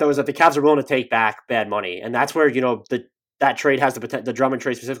getting at, though, is that the Cavs are willing to take back bad money, and that's where, that trade has the Drummond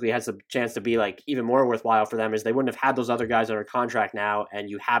trade specifically has the chance to be even more worthwhile for them, is they wouldn't have had those other guys under contract now,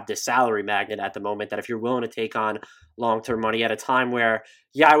 and you have this salary magnet at the moment that if you're willing to take on long-term money at a time where,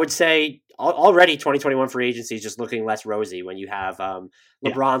 I would say already 2021 free agency is just looking less rosy when you have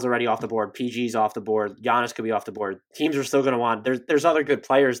LeBron's already off the board, PG's off the board, Giannis could be off the board. Teams are still going to want, there's other good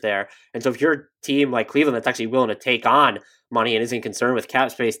players there. And so if you're a team like Cleveland that's actually willing to take on money and isn't concerned with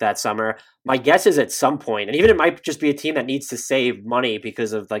cap space that summer, my guess is at some point, and even it might just be a team that needs to save money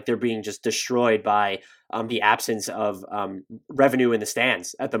because of they're being just destroyed by the absence of revenue in the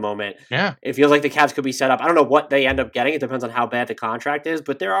stands at the moment. Yeah, it feels like the Cavs could be set up. I don't know what they end up getting. It depends on how bad the contract is,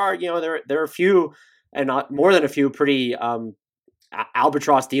 but there are there are a few, and not more than a few, pretty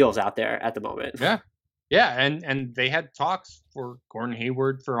albatross deals out there at the moment. Yeah, and they had talks for Gordon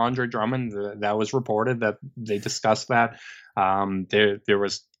Hayward for Andre Drummond. That was reported that they discussed that. There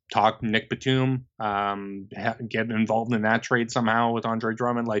was talk Nick Batum getting involved in that trade somehow with Andre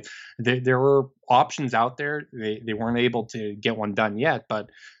Drummond. There were options out there. They weren't able to get one done yet, but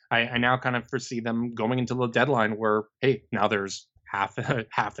I now kind of foresee them going into the deadline where, hey, now there's half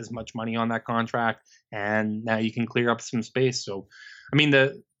as much money on that contract, and now you can clear up some space. So, I mean,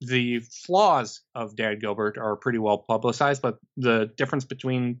 the flaws of Dan Gilbert are pretty well publicized, but the difference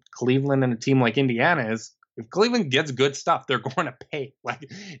between Cleveland and a team like Indiana is if Cleveland gets good stuff, they're going to pay.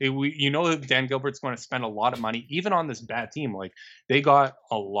 That Dan Gilbert's going to spend a lot of money, even on this bad team. They got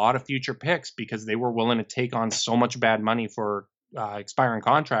a lot of future picks because they were willing to take on so much bad money for expiring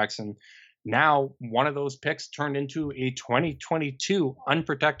contracts. And now one of those picks turned into a 2022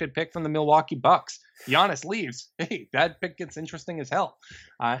 unprotected pick from the Milwaukee Bucks. Giannis leaves. Hey, that pick gets interesting as hell.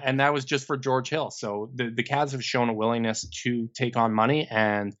 And that was just for George Hill. So the Cavs have shown a willingness to take on money,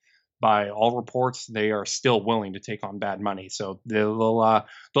 and by all reports, they are still willing to take on bad money. So they'll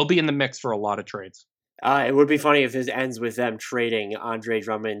be in the mix for a lot of trades. It would be funny if this ends with them trading Andre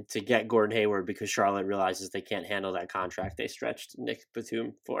Drummond to get Gordon Hayward because Charlotte realizes they can't handle that contract they stretched Nick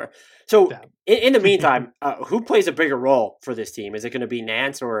Batum for. So in the meantime, who plays a bigger role for this team? Is it going to be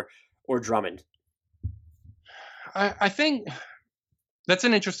Nance or Drummond? I think that's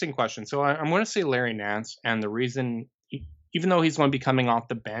an interesting question. So I'm going to say Larry Nance, and the reason, even though he's going to be coming off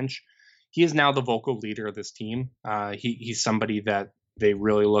the bench, he is now the vocal leader of this team. He's somebody that they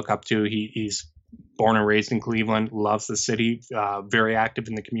really look up to. He's born and raised in Cleveland, loves the city, very active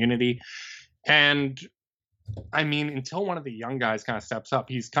in the community. And I mean, until one of the young guys kind of steps up,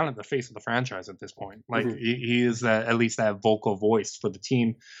 he's kind of the face of the franchise at this point. He is at least that vocal voice for the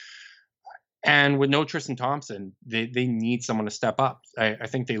team. And with no Tristan Thompson, they need someone to step up. I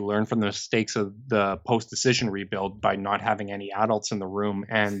think they learned from the mistakes of the post-decision rebuild by not having any adults in the room,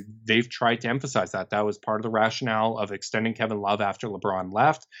 and they've tried to emphasize that. That was part of the rationale of extending Kevin Love after LeBron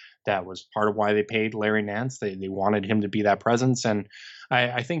left. that was part of why they paid Larry Nance. They wanted him to be that presence. And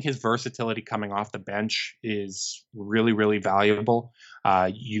I think his versatility coming off the bench is really, really valuable.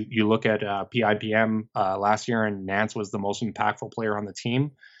 You look at PIPM last year, and Nance was the most impactful player on the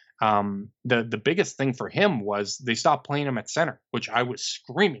team. The biggest thing for him was they stopped playing him at center, which I was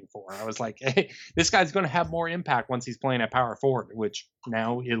screaming for. I was like, hey, this guy's going to have more impact once he's playing at power forward, which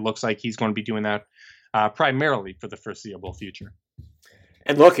now it looks like he's going to be doing that primarily for the foreseeable future.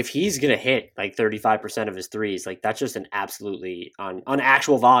 And look, if he's going to hit like 35% of his threes, like that's just an absolutely on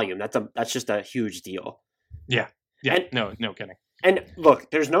actual volume. That's just a huge deal. Yeah. And, no kidding. And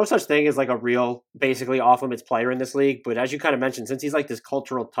look, there's no such thing as like a real, basically off-limits player in this league. But as you kind of mentioned, since he's like this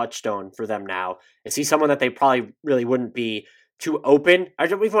cultural touchstone for them now, is he someone that they probably really wouldn't be too open? I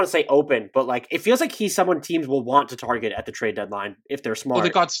don't even want to say open, but like it feels like he's someone teams will want to target at the trade deadline if they're smart.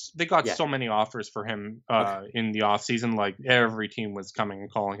 Well, they got so many offers for him in the offseason. Like every team was coming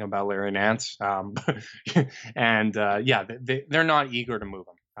and calling about Larry Nance. And they're not eager to move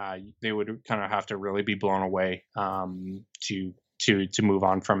him. They would kind of have to really be blown away to move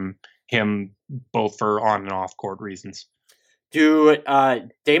on from him, both for on and off court reasons. Do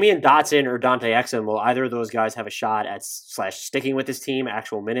Damian Dotson or Dante Exum, will either of those guys have a shot at sticking with his team,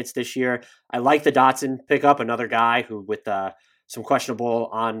 actual minutes this year? I like the Dotson pickup, another guy who with some questionable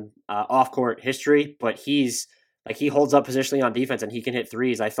on off-court history, but he holds up positionally on defense and he can hit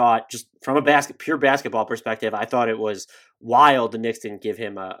threes. I thought, just from a pure basketball perspective, I thought it was wild the Knicks didn't give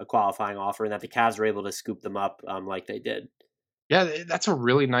him a qualifying offer and that the Cavs were able to scoop them up like they did. Yeah, that's a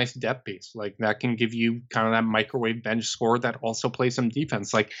really nice depth piece. Like that can give you kind of that microwave bench score that also plays some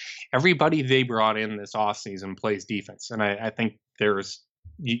defense. Like everybody they brought in this offseason plays defense. And I think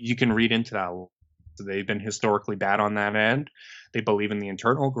you can read into that. They've been historically bad on that end. They believe in the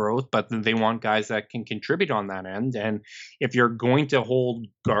internal growth, but they want guys that can contribute on that end. And if you're going to hold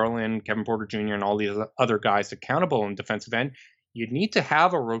Garland, Kevin Porter Jr., and all these other guys accountable in defensive end, you need to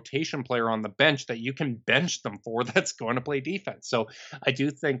have a rotation player on the bench that you can bench them for that's going to play defense. So I do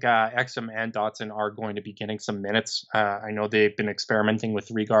think Exum and Dotson are going to be getting some minutes. I know they've been experimenting with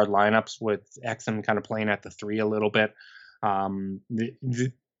 3-guard lineups with Exum kind of playing at the 3 a little bit.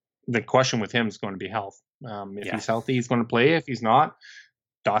 The question with him is going to be health. If he's healthy, he's going to play. If he's not,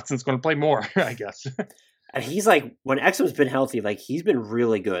 Dotson's going to play more, I guess. And he's like, when Exum's been healthy, like he's been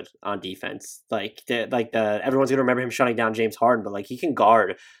really good on defense. Everyone's gonna remember him shutting down James Harden, but like he can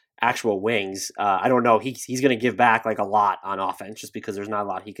guard actual wings. I don't know. He's gonna give back like a lot on offense just because there's not a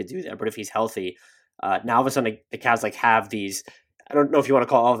lot he could do there. But if he's healthy, now all of a sudden the Cavs like have these. I don't know if you want to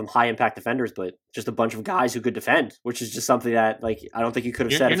call all of them high impact defenders, but just a bunch of guys who could defend, which is just something that like I don't think you could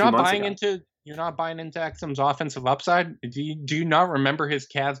have said a few months ago. You're not buying into Exum's offensive upside? Do you not remember his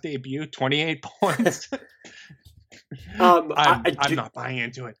Cavs debut? 28 points. I'm not buying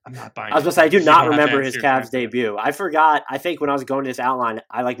into it. I'm not buying. I was gonna say I do not remember his Cavs debut. I forgot. I think when I was going to this outline,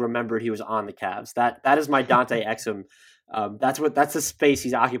 I like remembered he was on the Cavs. That is my Dante Exum. That's the space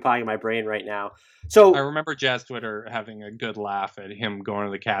he's occupying in my brain right now. So I remember Jazz Twitter having a good laugh at him going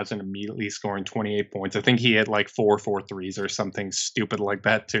to the Cavs and immediately scoring 28 points. I think he had like 4 threes or something stupid like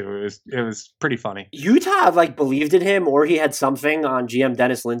that too. It was pretty funny. Utah like believed in him, or he had something on GM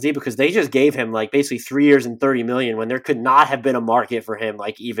Dennis Lindsey, because they just gave him like basically 3 years and $30 million when there could not have been a market for him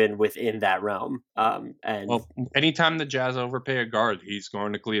like even within that realm. Anytime the Jazz overpay a guard, he's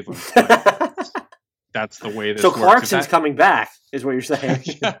going to Cleveland. That's the way this works. So Clarkson's coming back, is what you're saying.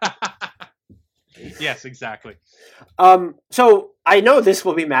 Yes, exactly. So I know this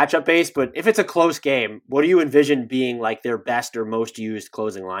will be matchup based, but if it's a close game, what do you envision being like their best or most used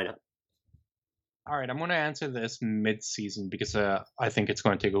closing lineup? All right, I'm going to answer this mid-season because I think it's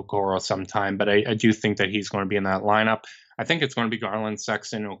going to take Okoro some time, but I do think that he's going to be in that lineup. I think it's going to be Garland,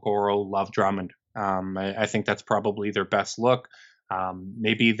 Sexton, Okoro, Love, Drummond. I think that's probably their best look.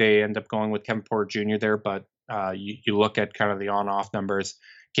 Maybe they end up going with Kevin Porter Jr. there, but you look at kind of the on-off numbers.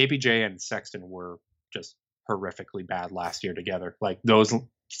 KPJ and Sexton were just horrifically bad last year together. Like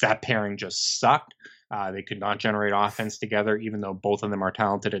that pairing just sucked. They could not generate offense together, even though both of them are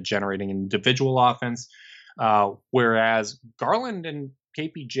talented at generating individual offense. Whereas Garland and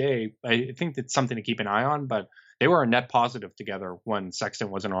KPJ, I think that's something to keep an eye on, but they were a net positive together when Sexton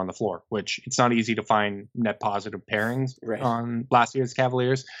wasn't on the floor, which it's not easy to find net positive pairings on last year's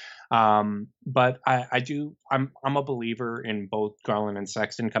Cavaliers. But I'm a believer in both Garland and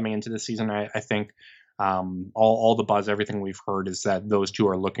Sexton coming into the season. I think all the buzz, everything we've heard is that those two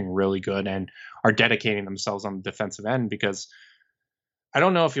are looking really good and are dedicating themselves on the defensive end, because I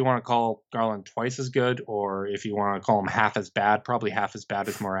don't know if you want to call Garland twice as good or if you want to call him half as bad. Probably half as bad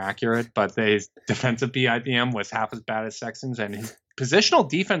is more accurate, but his defensive PIPM was half as bad as Sexton's, and his positional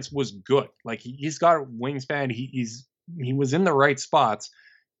defense was good. Like he's got wingspan. He was in the right spots.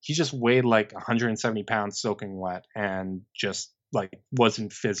 He just weighed like 170 pounds soaking wet and just like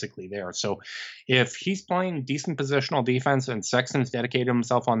wasn't physically there. So if he's playing decent positional defense and Sexton's dedicated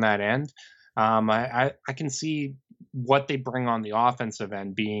himself on that end, I can see what they bring on the offensive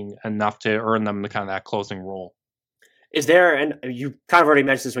end being enough to earn them the kind of that closing role. Is there, and you kind of already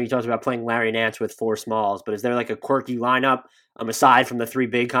mentioned this when you talked about playing Larry Nance with four smalls, but is there like a quirky lineup aside from the three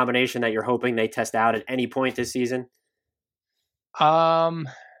big combination that you're hoping they test out at any point this season?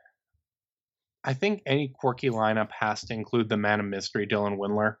 I think any quirky lineup has to include the man of mystery, Dylan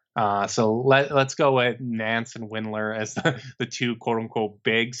Windler. So let's go with Nance and Windler as the two quote unquote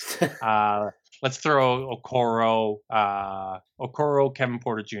bigs. Let's throw Okoro, Kevin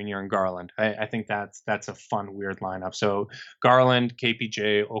Porter Jr., and Garland. I think that's a fun, weird lineup. So Garland,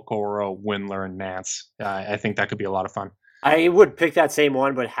 KPJ, Okoro, Windler, and Nance. I think that could be a lot of fun. I would pick that same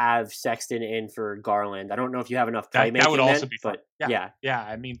one, but have Sexton in for Garland. I don't know if you have enough playmaking. That would also be fun. But yeah.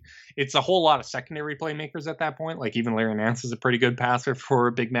 I mean, it's a whole lot of secondary playmakers at that point. Like even Larry Nance is a pretty good passer for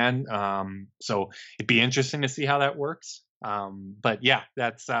a big man. So it'd be interesting to see how that works. But yeah,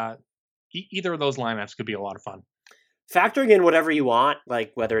 that's either of those lineups could be a lot of fun. Factoring in whatever you want,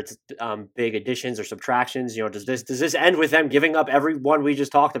 like whether it's big additions or subtractions, does this end with them giving up every one we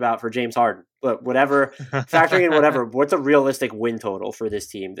just talked about for James Harden? But whatever, factoring in whatever, what's a realistic win total for this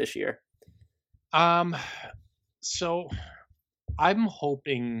team this year? So I'm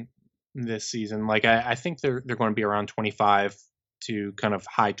hoping this season, like I think they're going to be around 25 to kind of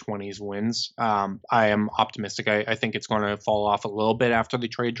high 20s wins. I am optimistic. I think it's going to fall off a little bit after they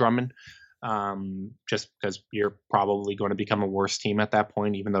trade Drummond. Just because you're probably going to become a worse team at that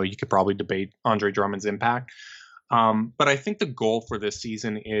point, even though you could probably debate Andre Drummond's impact. But I think the goal for this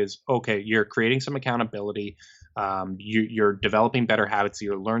season is, okay, you're creating some accountability. You're developing better habits.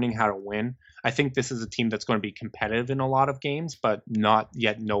 You're learning how to win. I think this is a team that's going to be competitive in a lot of games, but not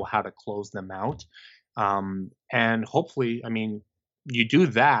yet know how to close them out. And hopefully, I mean, you do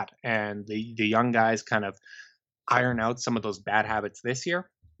that and the young guys kind of iron out some of those bad habits this year.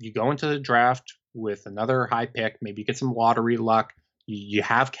 You go into the draft with another high pick, maybe get some lottery luck. You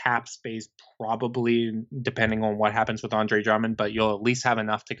have cap space, probably, depending on what happens with Andre Drummond, but you'll at least have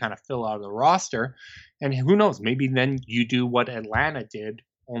enough to kind of fill out the roster. And who knows, maybe then you do what Atlanta did,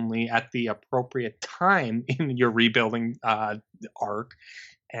 only at the appropriate time in your rebuilding arc,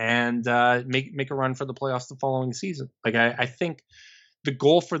 and make a run for the playoffs the following season. Like I think the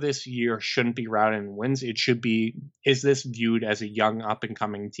goal for this year shouldn't be routed in wins. It should be, is this viewed as a young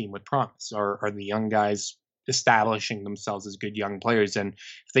up-and-coming team with promise? Or are the young guys establishing themselves as good young players? And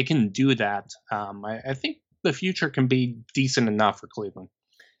if they can do that, I think the future can be decent enough for Cleveland.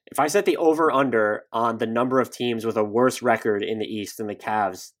 If I set the over-under on the number of teams with a worse record in the East than the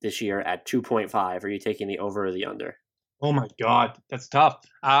Cavs this year at 2.5, are you taking the over or the under? Oh my God, that's tough.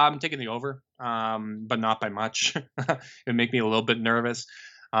 I'm taking the over, but not by much. It would make me a little bit nervous.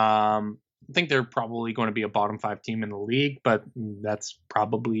 I think they're probably going to be a bottom 5 team in the league, but that's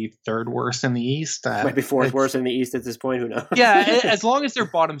probably third worst in the East. Might be fourth worst in the East at this point. Who knows? Yeah, as long as they're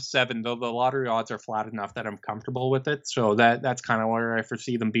bottom 7, though, the lottery odds are flat enough that I'm comfortable with it. So that's kind of where I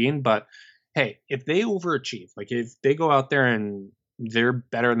foresee them being. But hey, if they overachieve, like if they go out there and they're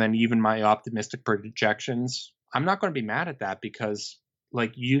better than even my optimistic projections, I'm not going to be mad at that, because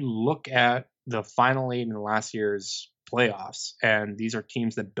like you look at the final 8 in last year's playoffs, and these are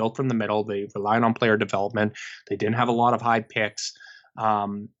teams that built from the middle. They relied on player development. They didn't have a lot of high picks.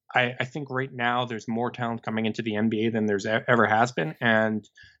 I think right now there's more talent coming into the NBA than there's ever has been, and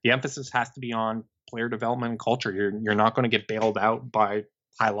the emphasis has to be on player development and culture. You're not going to get bailed out by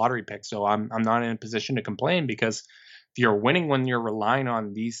high lottery picks. So I'm not in a position to complain, because if you're winning when you're relying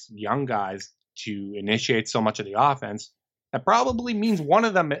on these young guys to initiate so much of the offense, that probably means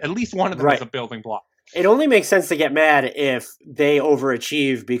at least one of them is a building block. It only makes sense to get mad if they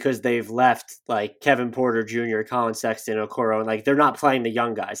overachieve because they've left like Kevin Porter Jr., Colin Sexton, Okoro, and like they're not playing the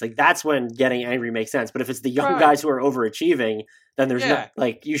young guys. Like that's when getting angry makes sense. But if it's the young guys who are overachieving, then there's no,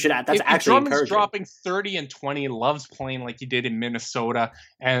 like you should. That's actually Drummond's encouraging. Dropping 30 and 20, loves playing like he did in Minnesota,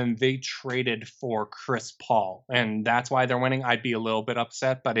 and they traded for Chris Paul, and that's why they're winning. I'd be a little bit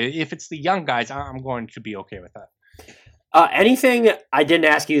upset, but if it's the young guys, I'm going to be okay with that. Anything I didn't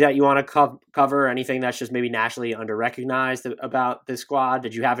ask you that you want to cover? Anything that's just maybe nationally under-recognized about this squad?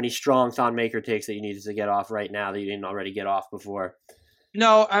 Did you have any strong Thon Maker takes that you needed to get off right now that you didn't already get off before?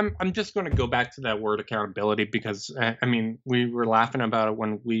 No, I'm just going to go back to that word accountability, because I mean, we were laughing about it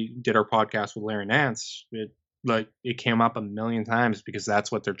when we did our podcast with Larry Nance. It came up a million times because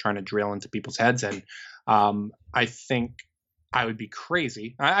that's what they're trying to drill into people's heads. And I think I would be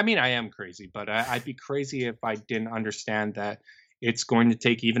crazy. I mean, I am crazy, but I'd be crazy if I didn't understand that it's going to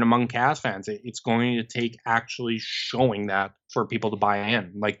take, even among Cavs fans, it's going to take actually showing that for people to buy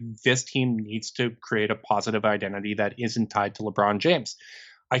in. Like, this team needs to create a positive identity that isn't tied to LeBron James.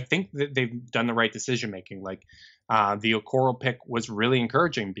 I think that they've done the right decision making. Like, the Okoro pick was really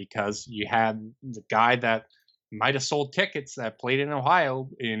encouraging because you had the guy that might have sold tickets that played in Ohio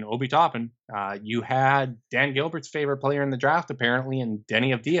in Obi Toppin. You had Dan Gilbert's favorite player in the draft, apparently, in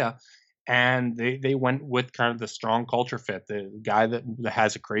Denny Avdia. And they went with kind of the strong culture fit, the guy that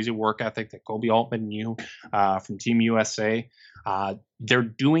has a crazy work ethic that Kobe Altman knew from Team USA. They're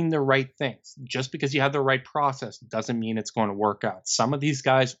doing the right things. Just because you have the right process doesn't mean it's going to work out. Some of these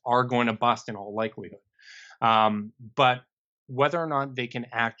guys are going to bust in all likelihood. But whether or not they can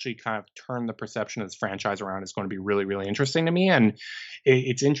actually kind of turn the perception of this franchise around is going to be really, really interesting to me. And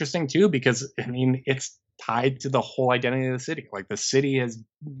it's interesting, too, because, I mean, it's tied to the whole identity of the city. Like, the city has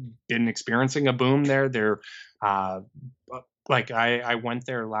been experiencing a boom there. They're like, I went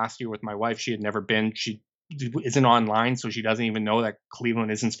there last year with my wife. She had never been. She isn't online, so she doesn't even know that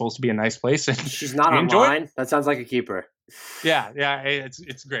Cleveland isn't supposed to be a nice place. And she's not online. That sounds like a keeper. Yeah,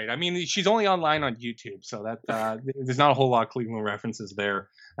 it's great. I mean, she's only online on YouTube, so that there's not a whole lot of Cleveland references there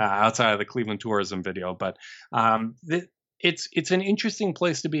outside of the Cleveland tourism video. But it's an interesting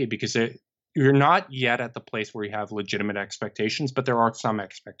place to be because you're not yet at the place where you have legitimate expectations, but there are some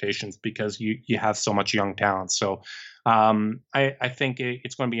expectations because you have so much young talent. So I think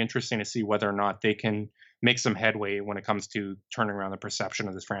it's going to be interesting to see whether or not they can make some headway when it comes to turning around the perception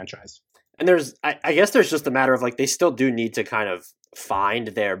of this franchise. And I guess there's just a matter of, like, they still do need to kind of find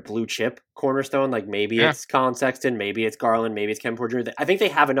their blue chip cornerstone. Like, maybe it's Colin Sexton, maybe it's Garland, maybe it's Kevin Porter Jr. I think they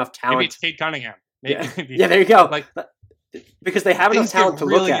have enough talent. Maybe it's Kate Cunningham. Yeah, there you go. Like, because they have enough talent to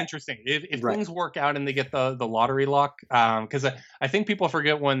really look at. Interesting. If things work out and they get the lottery luck, because I think people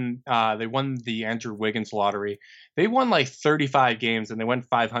forget when they won the Andrew Wiggins lottery, they won like 35 games and they went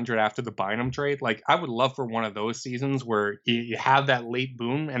 500 after the Bynum trade. Like, I would love for one of those seasons where you have that late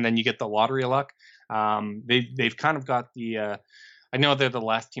boom and then you get the lottery luck. They've kind of got the. I know they're the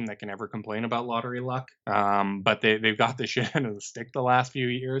last team that can ever complain about lottery luck, but they've got the shit end of the stick the last few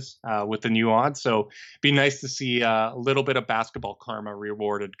years with the new odds. So it'd be nice to see a little bit of basketball karma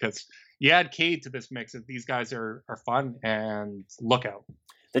rewarded because you add Cade to this mix. If these guys are fun, and look out.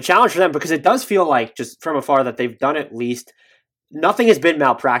 The challenge for them, because it does feel like, just from afar, that they've done at least nothing has been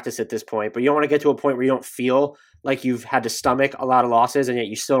malpractice at this point, but you don't want to get to a point where you don't feel like you've had to stomach a lot of losses and yet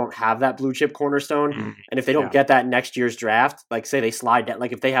you still don't have that blue chip cornerstone. Mm-hmm. And if they don't get that next year's draft, like say they slide down,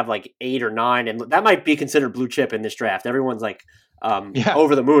 like if they have like 8 or 9, and that might be considered blue chip in this draft. Everyone's like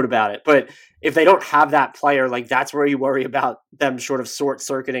over the moon about it. But if they don't have that player, like that's where you worry about them sort of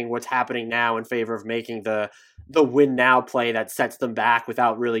short-circuiting what's happening now in favor of making the win now play that sets them back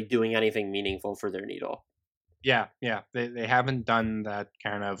without really doing anything meaningful for their needle. Yeah. They haven't done that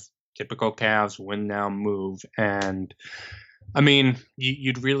kind of typical Cavs win now move. And I mean,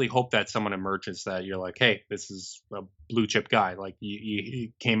 you'd really hope that someone emerges that you're like, hey, this is a blue chip guy. Like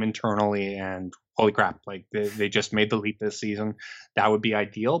you came internally and holy crap, like they just made the leap this season. That would be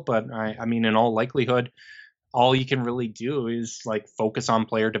ideal. But I mean, in all likelihood, all you can really do is like focus on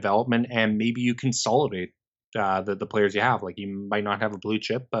player development and maybe you consolidate the players you have. Like you might not have a blue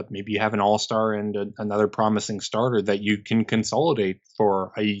chip, but maybe you have an all-star and another promising starter that you can consolidate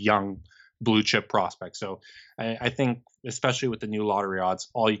for a young blue chip prospect. So I think, especially with the new lottery odds,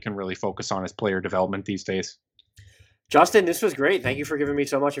 all you can really focus on is player development these days. Justin, this was great. Thank you for giving me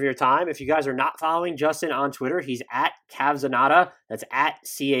so much of your time. If you guys are not following Justin on Twitter, he's at Cavsanada. That's at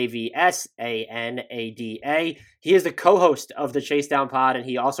CAVSANADA. He is the co-host of the Chase Down Pod, and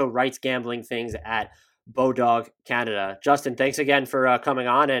he also writes gambling things at Bodog Canada. Justin, thanks again for coming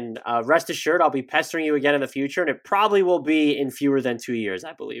on, and rest assured I'll be pestering you again in the future, and it probably will be in fewer than 2 years,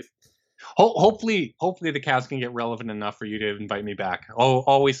 I believe. Hopefully the Cavs can get relevant enough for you to invite me back.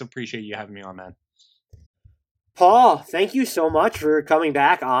 Always appreciate you having me on, man. Paul, thank you so much for coming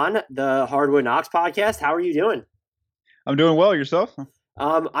back on the Hardwood Knocks podcast. How are you doing? I'm doing well. Yourself?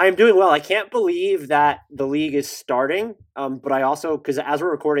 I am doing well. I can't believe that the league is starting, but I also, because as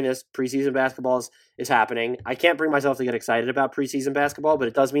we're recording this, preseason basketball is happening. I can't bring myself to get excited about preseason basketball, but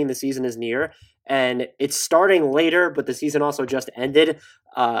it does mean the season is near, and it's starting later, but the season also just ended.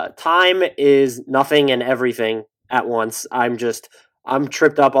 Time is nothing and everything at once. I'm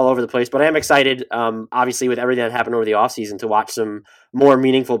tripped up all over the place, but I am excited, obviously, with everything that happened over the offseason to watch some more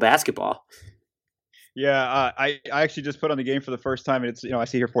meaningful basketball. Yeah, I actually just put on the game for the first time, and it's I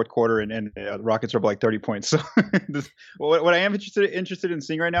see here fourth quarter, and the Rockets are up like 30 points. So what I am interested in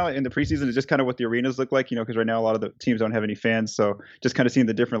seeing right now in the preseason is just kind of what the arenas look like, because right now a lot of the teams don't have any fans, so just kind of seeing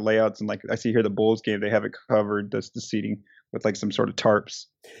the different layouts. And like I see here the Bulls game, they have it covered, the seating with like some sort of tarps.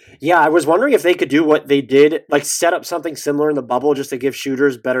 Yeah, I was wondering if they could do what they did, like set up something similar in the bubble just to give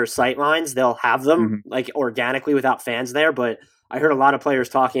shooters better sight lines. They'll have them like organically without fans there, but I heard a lot of players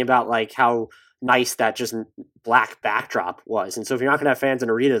talking about like how nice that just black backdrop was. And so if you're not going to have fans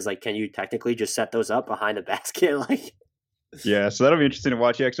in arenas, like, can you technically just set those up behind the basket? Like, yeah, so that'll be interesting to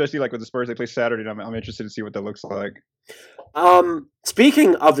watch. Yeah, especially like with the Spurs, they play Saturday, and I'm interested to see what that looks like.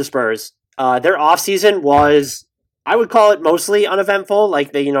 Speaking of the Spurs, their offseason was, I would call it mostly uneventful.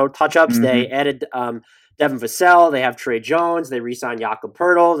 Like they, touch-ups. They added Devin Vassell. They have Trey Jones. They re-signed Jakob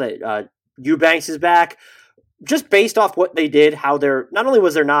Poeltl. Eubanks is back. Just based off what they did, how they're not only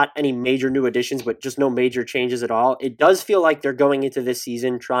was there not any major new additions, but just no major changes at all. It does feel like they're going into this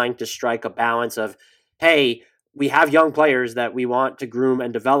season trying to strike a balance of, hey, we have young players that we want to groom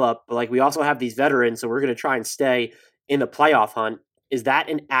and develop, but like we also have these veterans, so we're going to try and stay in the playoff hunt. Is that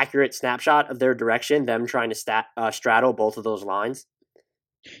an accurate snapshot of their direction, them trying to straddle both of those lines?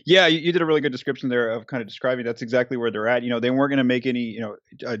 Yeah, you did a really good description there of kind of describing that's exactly where they're at. They weren't going to make any,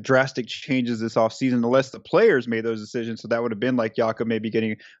 drastic changes this offseason unless the players made those decisions. So that would have been like Jakob maybe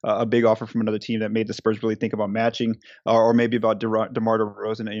getting a big offer from another team that made the Spurs really think about matching, or maybe about DeMar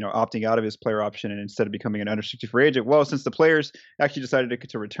DeRozan, opting out of his player option and instead of becoming an unrestricted free agent. Well, since the players actually decided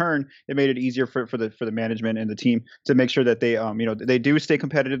to return, it made it easier for the management and the team to make sure that they, they do stay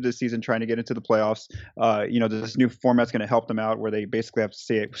competitive this season, trying to get into the playoffs. This new format's going to help them out where they basically have to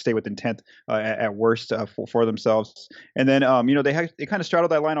stay within 10th at worst for themselves. And then they kind of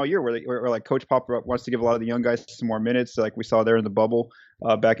straddled that line all year where like Coach Pop wants to give a lot of the young guys some more minutes, like we saw there in the bubble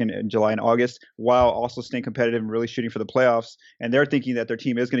back in July and August, while also staying competitive and really shooting for the playoffs. And they're thinking that their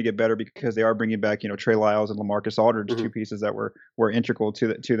team is going to get better because they are bringing back Trey Lyles and LaMarcus Aldridge, two pieces that were integral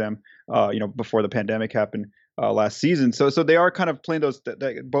to them before the pandemic happened last season. So they are kind of playing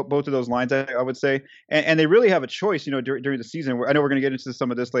both of those lines, I would say, and they really have a choice, during the season. I know we're going to get into some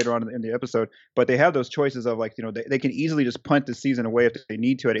of this later on in the episode, but they have those choices of like, they can easily just punt the season away if they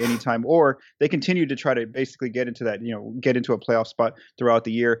need to at any time, or they continue to try to basically get into that, get into a playoff spot throughout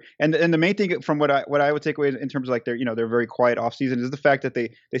the year. And the main thing from what I would take away in terms of like their very quiet offseason is the fact that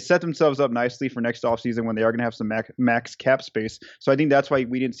they set themselves up nicely for next offseason when they are going to have some max cap space. So I think that's why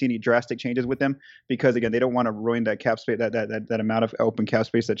we didn't see any drastic changes with them, because again, they don't want to ruin that cap space, that amount of open cap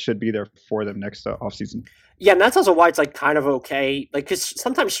space that should be there for them next offseason. Yeah, and that's also why it's like kind of okay, like because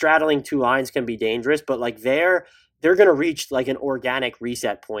sometimes straddling two lines can be dangerous, but like they're going to reach like an organic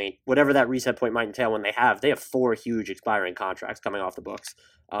reset point, whatever that reset point might entail. When they have 4 huge expiring contracts coming off the books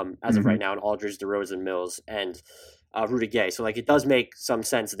as of right now, in Aldridge, DeRozan, Mills, and Rudy Gay. So like it does make some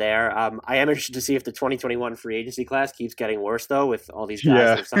sense there. I am interested to see if the 2021 free agency class keeps getting worse though, with all these guys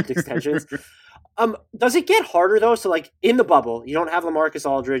that have signed extensions. Does it get harder though? So like in the bubble, you don't have LaMarcus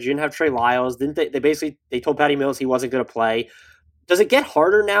Aldridge, you didn't have Trey Lyles. Didn't they told Patty Mills he wasn't going to play. Does it get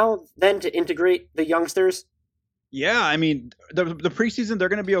harder now then to integrate the youngsters? Yeah, I mean, the preseason, they're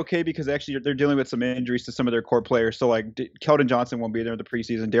going to be okay because actually they're dealing with some injuries to some of their core players. So, like, Keldon Johnson won't be there in the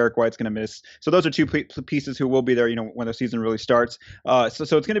preseason. Derek White's going to miss. So those are two pieces who will be there, when the season really starts. So it's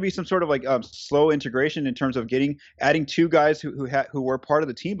going to be some sort of, like, slow integration in terms of adding 2 guys who were part of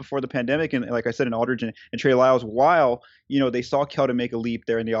the team before the pandemic. And like I said, in Aldridge and Trey Lyles, while, they saw Keldon make a leap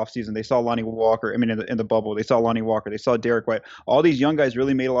there in the offseason. They saw Lonnie Walker, in the bubble. They saw Lonnie Walker. They saw Derek White. All these young guys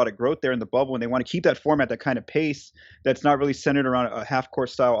really made a lot of growth there in the bubble, and they want to keep that format, that kind of pace that's not really centered around a half-court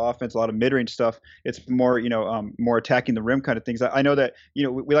style offense, a lot of mid-range stuff. It's more, more attacking the rim kind of things. I know that,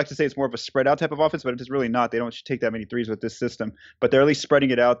 we like to say it's more of a spread out type of offense, but it's really not. They don't take that many threes with this system, but they're at least spreading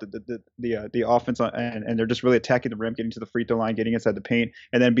it out, the offense, and they're just really attacking the rim, getting to the free throw line, getting inside the paint,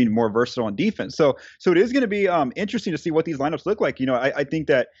 and then being more versatile on defense. So it is going to be interesting to see what these lineups look like. I think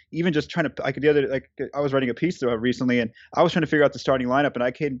that even just trying to, I was writing a piece recently, and I was trying to figure out the starting lineup, and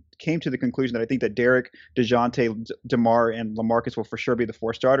I came to the conclusion that I think that Derek, DeJounte, DeMar, and LaMarcus will for sure be the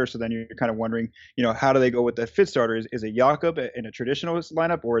 4 starters. So then you're kind of wondering, how do they go with the 5th starter? Is it Jakob in a traditional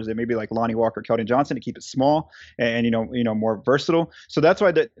lineup, or is it maybe like Lonnie Walker, Keldon Johnson to keep it small and more versatile? So that's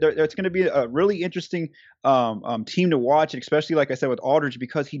why it's going to be a really interesting team to watch, and especially like I said with Aldridge,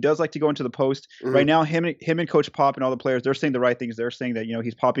 because he does like to go into the post. Right now, him and Coach Pop and all the players, they're saying the right things. They're saying that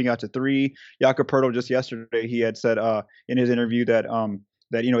he's popping out to 3. Jakob Poeltl just yesterday he had said in his interview that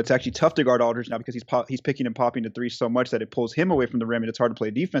that, you know, it's actually tough to guard Aldridge now because he's picking and popping the three so much that it pulls him away from the rim, and it's hard to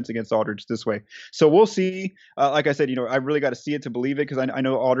play defense against Aldridge this way. So we'll see. Like I said, you know, I really got to see it to believe it, because I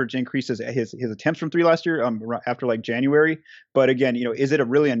know Aldridge increased his attempts from three last year after like January. But again, you know, is it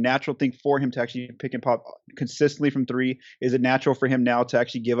really a natural thing for him to actually pick and pop consistently from three? Is it natural for him now to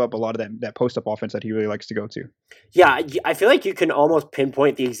actually give up a lot of that post-up offense that he really likes to go to? Yeah, I feel like you can almost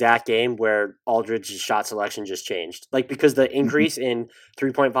pinpoint the exact game where Aldridge's shot selection just changed. Like, because the increase in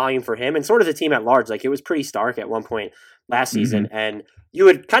three-point volume for him and sort of the team at large, like, it was pretty stark at one point last season. And you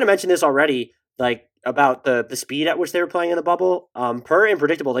had kind of mentioned this already, like, about the speed at which they were playing in the bubble. Per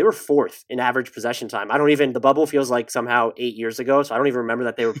Unpredictable, they were fourth in average possession time. The bubble feels like somehow 8 years ago, so I don't even remember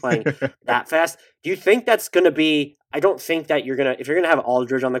that they were playing that fast. Do you think that's going to be, I don't think that if you're going to have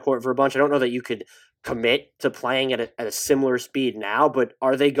Aldridge on the court for a bunch, I don't know that you could commit to playing at a similar speed now, but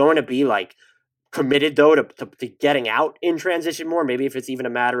are they going to be like committed though to getting out in transition more? Maybe if it's even a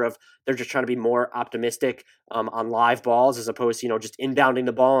matter of they're just trying to be more optimistic on live balls as opposed to, you know, just inbounding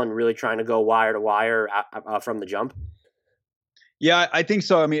the ball and really trying to go wire to wire from the jump. Yeah, I think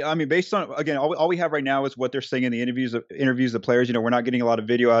so. I mean, based on, again, all we have right now is what they're saying in the interviews of players. You know, we're not getting a lot of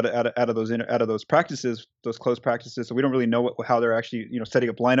video out of those practices, those close practices. So we don't really know how they're actually, you know, setting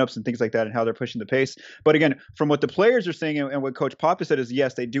up lineups and things like that, and how they're pushing the pace. But again, from what the players are saying and what Coach Pop has said is,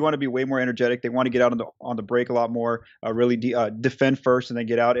 yes, they do want to be way more energetic. They want to get out on the break a lot more, really defend first and then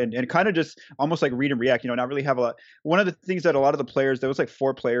get out and kind of just almost like read and react. You know, not really have a lot. One of the things that a lot of the players, there was like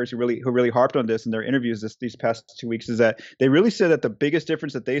 4 players who really harped on this in their interviews these past 2 weeks, is that they really said that the biggest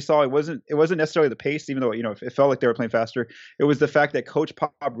difference that they saw, it wasn't necessarily the pace, even though, you know, it felt like they were playing faster. It was the fact that Coach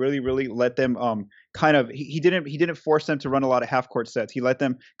Pop really let them kind of, he didn't force them to run a lot of half court sets. He let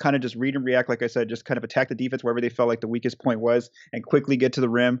them kind of just read and react, like I said, just kind of attack the defense wherever they felt like the weakest point was, and quickly get to the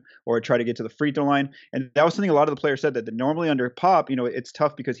rim or try to get to the free throw line. And that was something a lot of the players said, that normally under Pop, you know, it's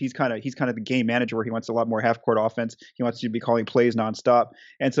tough because he's kind of the game manager, where he wants a lot more half court offense. He wants to be calling plays nonstop.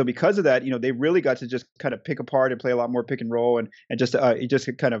 And so because of that, you know, they really got to just kind of pick apart and play a lot more pick and roll and just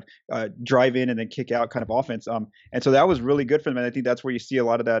kind of drive in and then kick out kind of offense. And so that was really good for them. And I think that's where you see a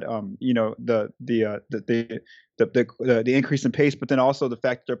lot of that, you know, the increase in pace, but then also the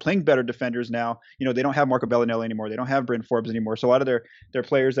fact that they're playing better defenders now. You know, they don't have Marco Bellinelli anymore. They don't have Bryn Forbes anymore. So a lot of their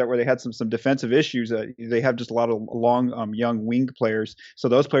players that where they had some defensive issues, they have just a lot of long, young wing players. So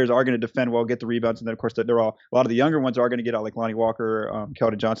those players are going to defend well, get the rebounds, and then of course a lot of the younger ones are going to get out, like Lonnie Walker,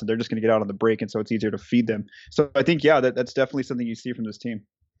 Keldon Johnson. They're just going to get out on the break, and so it's easier to feed them. So I think, yeah, that's definitely something you see from this team.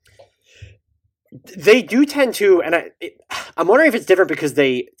 They do tend to, and I'm wondering if it's different because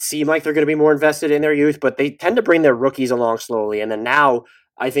they seem like they're going to be more invested in their youth, but they tend to bring their rookies along slowly. And then now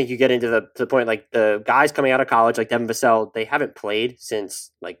I think you get into the point, like the guys coming out of college, like Devin Vassell, they haven't played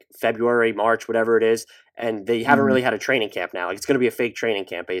since like February, March, whatever it is. And they haven't really had a training camp now. Like, it's going to be a fake training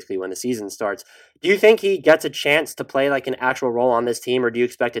camp basically when the season starts. Do you think he gets a chance to play like an actual role on this team, or do you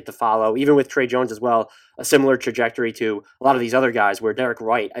expect it to follow, even with Tre Jones as well, a similar trajectory to a lot of these other guys, where Derek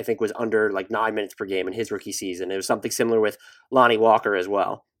Wright, I think, was under like 9 minutes per game in his rookie season? It was something similar with Lonnie Walker as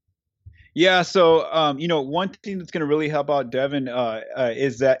well. Yeah, so you know, one thing that's going to really help out Devin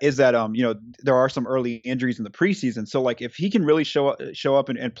is that you know, there are some early injuries in the preseason. So like, if he can really show up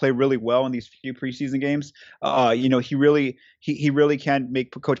and play really well in these few preseason games, you know, he really can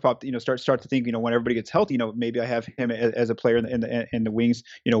make Coach Pop, you know, start to think, you know, when everybody gets healthy, you know, maybe I have him as a player in the wings,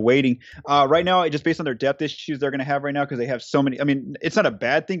 you know, waiting. Right now, just based on their depth issues they're going to have right now, because they have so many. I mean, it's not a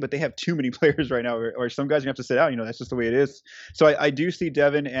bad thing, but they have too many players right now, or some guys are going to have to sit out. You know, that's just the way it is. So I do see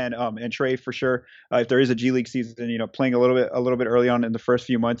Devin and Tre for sure. If there is a G League season, you know, playing a little bit early on in the first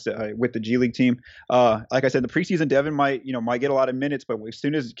few months with the G League team. Like I said, the preseason, Devin might get a lot of minutes, but as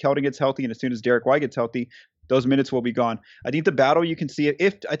soon as Keldon gets healthy and as soon as Derek White gets healthy, those minutes will be gone. I think the battle, you can see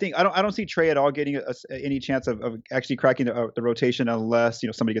it. I don't see Tre at all getting any chance of actually cracking the rotation unless, you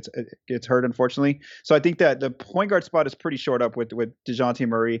know, somebody gets hurt, unfortunately. So I think that the point guard spot is pretty short up with DeJounte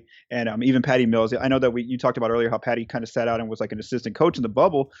Murray and even Patty Mills. I know that you talked about earlier how Patty kind of sat out and was like an assistant coach in the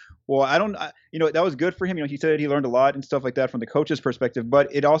bubble. Well, you know, that was good for him. You know, he said he learned a lot and stuff like that from the coach's perspective.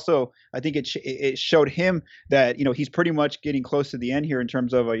 But it also, I think it showed him that, you know, he's pretty much getting close to the end here in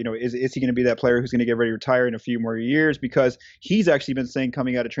terms of, you know, is he going to be that player who's going to get ready to retire in a few more years, because he's actually been saying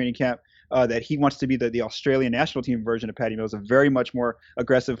coming out of training camp that he wants to be the Australian national team version of Patty Mills, a very much more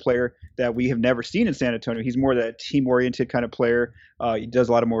aggressive player that we have never seen in San Antonio. He's more that team-oriented kind of player. He does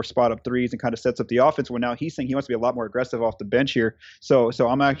a lot of more spot-up threes and kind of sets up the offense. Well, now he's saying he wants to be a lot more aggressive off the bench here. So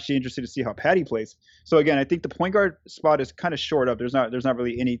I'm actually interested to see how Patty plays. So again, I think the point guard spot is kind of short up. There's not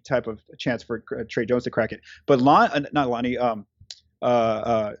really any type of chance for Tre Jones to crack it. But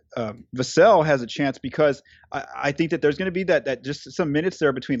Vassell has a chance, because I think that there's going to be that just some minutes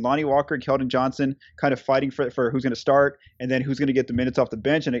there between Lonnie Walker and Keldon Johnson, kind of fighting for who's going to start and then who's going to get the minutes off the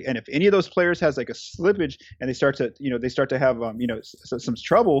bench. And if any of those players has like a slippage and they start to have some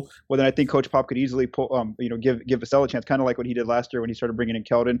trouble, well, then I think Coach Pop could easily give Vassell a chance, kind of like what he did last year when he started bringing in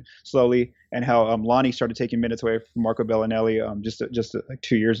Keldon slowly, and how Lonnie started taking minutes away from Marco Bellinelli just like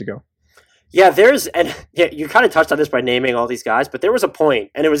 2 years ago. Yeah, you kind of touched on this by naming all these guys, but there was a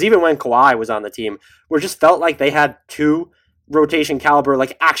point, and it was even when Kawhi was on the team, where it just felt like they had 2 rotation caliber,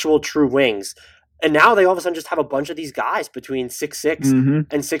 like actual true wings. And now they all of a sudden just have a bunch of these guys between 6'6" and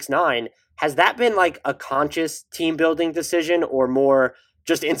 6'9". Has that been like a conscious team building decision, or more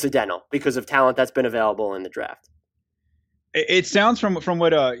just incidental because of talent that's been available in the draft? It sounds from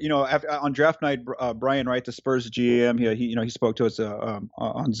what on draft night, Brian Wright, the Spurs GM, he spoke to us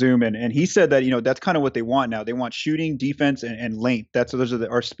on Zoom, and he said that that's kind of what they want now. They want shooting, defense, and length.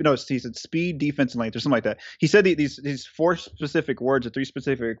 He said speed, defense, and length, or something like that. He said these 4 specific words, or 3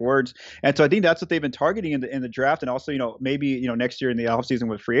 specific words, and so I think that's what they've been targeting in the draft, and also maybe next year in the offseason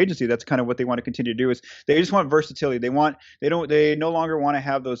with free agency. That's kind of what they want to continue to do. Is they just want versatility. They no longer want to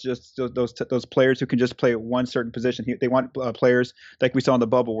have those players who can just play one certain position. They want players like we saw in the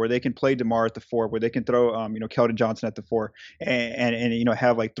bubble, where they can play DeMar at the 4, where they can throw Keldon Johnson at the 4, and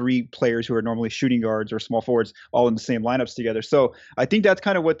have like 3 players who are normally shooting guards or small forwards all in the same lineups together. So I think that's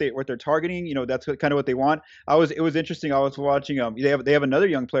kind of what they're targeting. That's kind of what they want. It was interesting. I was watching. They have another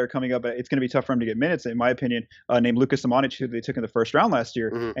young player coming up. It's going to be tough for him to get minutes, in my opinion, named Lucas Samanic, who they took in the first round last year,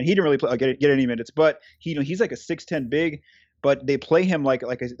 and he didn't really get any minutes. But he's like a 6'10" big. But they play him like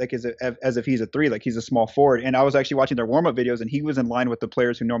as if he's a 3, like he's a small forward. And I was actually watching their warm up videos, and he was in line with the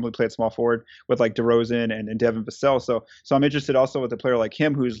players who normally play at small forward, with like DeRozan and Devin Vassell. So I'm interested also with a player like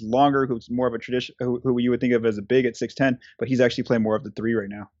him, who's longer, who's more of a tradition, who you would think of as a big at 6'10", but he's actually playing more of the 3 right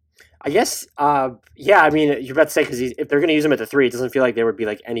now. I guess, yeah, I mean, you're about to say, because if they're going to use him at the 3, it doesn't feel like there would be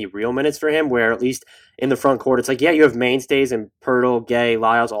like any real minutes for him, where at least in the front court, it's like, yeah, you have mainstays in Pirtle, Gay,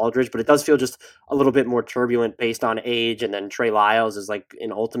 Lyles, Aldridge, but it does feel just a little bit more turbulent based on age, and then Trey Lyles is like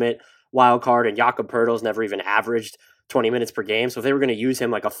an ultimate wild card, and Jakob Pirtle's never even averaged 20 minutes per game, so if they were going to use him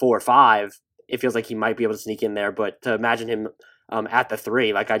like a 4 or 5, it feels like he might be able to sneak in there, but to imagine him at the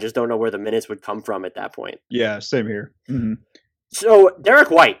 3, like I just don't know where the minutes would come from at that point. Yeah, same here. Mm-hmm. So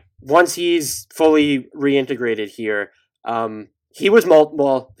Derek White, once he's fully reintegrated here, he was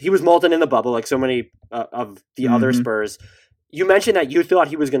molten in the bubble like so many of the other Spurs. You mentioned that you thought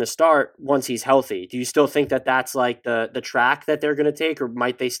he was going to start once he's healthy. Do you still think that that's like the track that they're going to take, or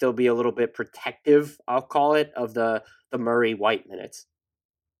might they still be a little bit protective, I'll call it, of the Murray White minutes?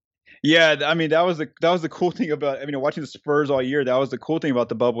 Yeah, I mean that was the cool thing about watching the Spurs all year. That was the cool thing about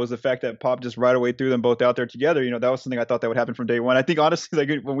the bubble, was the fact that Pop just right away threw them both out there together. That was something I thought that would happen from day one. I think honestly,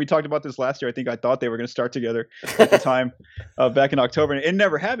 like when we talked about this last year, I thought they were going to start together at the time back in October, and it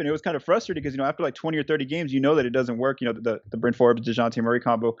never happened. It was kind of frustrating because after like 20 or 30 games, that it doesn't work. The Bryn Forbes DeJounte Murray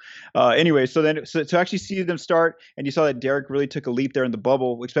combo. Anyway, so to actually see them start, and you saw that Derek really took a leap there in the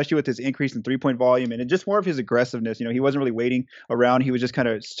bubble, especially with his increase in 3-point volume and just more of his aggressiveness. He wasn't really waiting around. He was just kind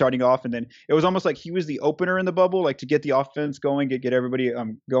of starting off, and then it was almost like he was the opener in the bubble, like to get the offense going, get everybody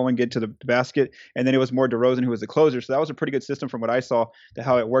going, get to the basket. And then it was more DeRozan who was the closer. So that was a pretty good system from what I saw to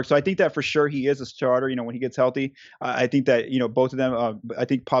how it worked. So I think that for sure he is a starter, when he gets healthy. I think that, both of them, I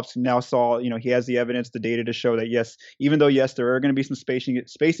think Pops now saw, he has the evidence, the data to show that, yes, even though, yes, there are going to be some spacing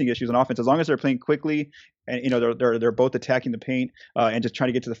issues on offense, as long as they're playing quickly and, they're both attacking the paint and just trying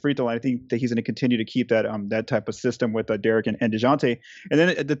to get to the free throw line, I think that he's going to continue to keep that type of system with Derek and DeJounte. And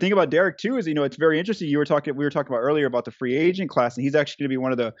then the thing about Derek too is, it's very interesting. We were talking about earlier about the free agent class, and he's actually going to be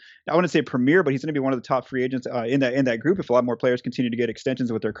one of the, I wouldn't say premier, but he's going to be one of the top free agents in that group if a lot more players continue to get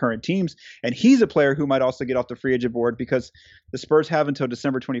extensions with their current teams. And he's a player who might also get off the free agent board because the Spurs have until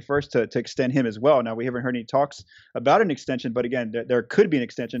December 21st to extend him as well. Now, we haven't heard any talks about an extension, but again, there could be an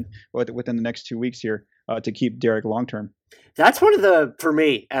extension within the next 2 weeks here to keep Derek long term. That's one of the, for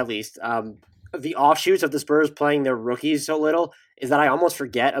me at least, the offshoots of the Spurs playing their rookies so little is that I almost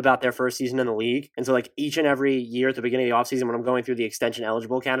forget about their first season in the league. And so like each and every year at the beginning of the offseason, when I'm going through the extension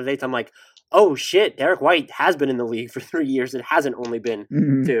eligible candidates, I'm like, oh shit, Derek White has been in the league for 3 years. It hasn't only been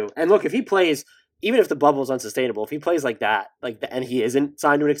 2. And look, if he plays, even if the bubble is unsustainable, if he plays like that, and he isn't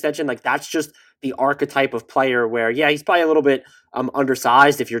signed to an extension, like that's just the archetype of player where, yeah, he's probably a little bit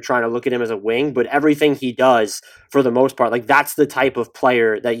undersized if you're trying to look at him as a wing, but everything he does for the most part, like that's the type of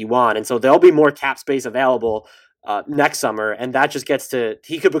player that you want. And so there'll be more cap space available next summer, and that just gets to,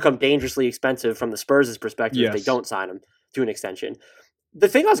 he could become dangerously expensive from the Spurs' perspective if they don't sign him to an extension. The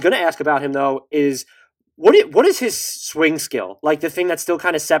thing I was going to ask about him though is what is his swing skill? Like the thing that still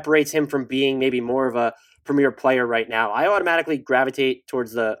kind of separates him from being maybe more of a premier player right now. I automatically gravitate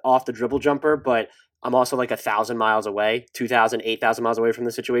towards the off the dribble jumper, but I'm also like 1,000 miles away, 2,000, 8,000 miles away from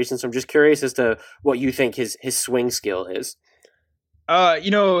the situation. So I'm just curious as to what you think his swing skill is.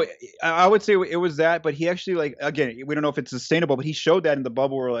 I would say it was that, but he actually, like, again, we don't know if it's sustainable, but he showed that in the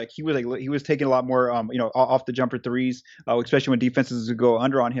bubble where like he was taking a lot more off the jumper threes, especially when defenses would go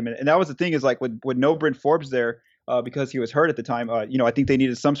under on him, and that was the thing is like with no Bryn Forbes there. Because he was hurt at the time, I think they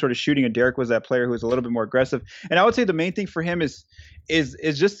needed some sort of shooting, and Derek was that player who was a little bit more aggressive. And I would say the main thing for him is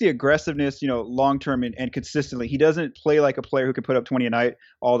just the aggressiveness, long term and consistently. He doesn't play like a player who can put up 20 a night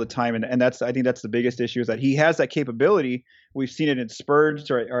all the time, and I think that's the biggest issue is that he has that capability. We've seen it in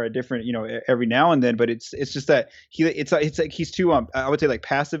spurts or a different, every now and then, but it's just that it's like he's too I would say like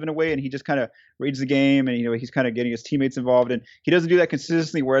passive in a way, and he just kind of reads the game, and he's kind of getting his teammates involved, and he doesn't do that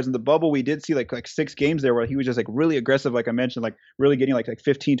consistently. Whereas in the bubble, we did see like 6 games there where he was just like really aggressive, like I mentioned, like really getting like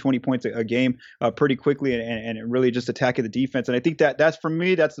 15, 20 points a game pretty quickly, and really just attacking the defense. And I think that's for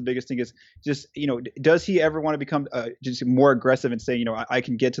me, that's the biggest thing is just does he ever want to become just more aggressive and say I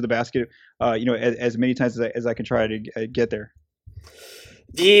can get to the basket as many times as I can try to get there.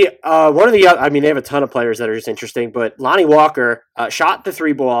 The one of the they have a ton of players that are just interesting, but Lonnie Walker shot the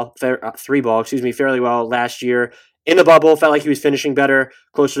three ball fairly well last year in the bubble. Felt like he was finishing better,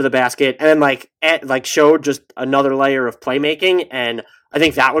 closer to the basket, and then showed just another layer of playmaking. And I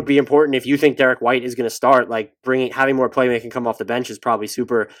think that would be important if you think Derek White is going to start. Like having more playmaking come off the bench is probably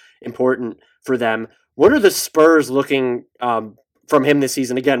super important for them. What are the Spurs looking from him this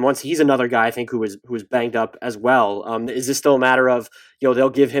season? Again, once he's another guy, I think who was banged up as well. Is this still a matter of they'll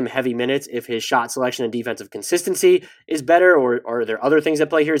give him heavy minutes if his shot selection and defensive consistency is better, or are there other things at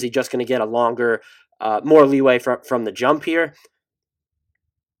play here? Is he just going to get a longer, more leeway from the jump here?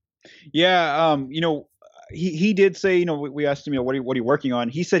 Yeah, he did say, we asked him, what are you working on?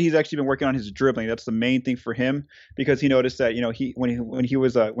 He said he's actually been working on his dribbling. That's the main thing for him, because he noticed that, when he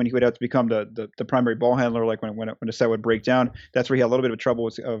would have to become the primary ball handler, like when a set would break down, that's where he had a little bit of trouble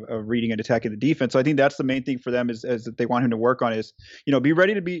of reading and attacking the defense. So I think that's the main thing for them is that they want him to work on is, be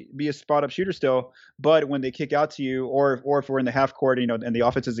ready to be a spot up shooter still, but when they kick out to you, or if we're in the half court, and the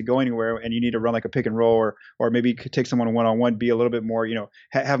offense isn't going anywhere, and you need to run like a pick and roll, or maybe take someone one-on-one, be a little bit more,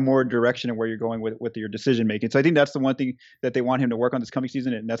 have more direction in where you're going with your decision making. So I think that's the one thing that they want him to work on this coming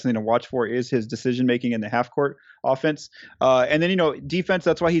season, and that's something to watch for is his decision making in the half court offense. And then defense.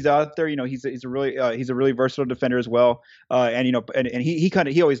 That's why he's out there. He's a really versatile defender as well. And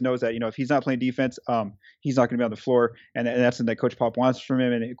he always knows that if he's not playing defense, he's not going to be on the floor, and that's something that Coach Pop wants from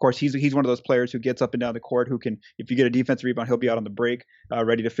him. And of course, he's one of those players who gets up and down the court, who can, if you get a defensive rebound, he'll be out on the break,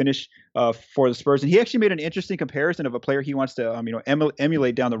 ready to finish for the Spurs. And he actually made an interesting comparison of a player he wants to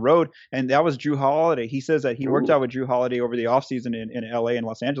emulate down the road, and that was Jrue Holiday. He says that he worked out with Jrue Holiday over the offseason in LA and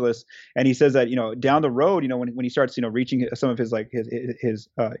Los Angeles, and he says that down the road, when he starts reaching some of his his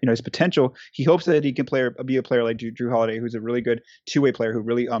potential, he hopes that he can be a player like Jrue Holiday, who's a really good two-way player who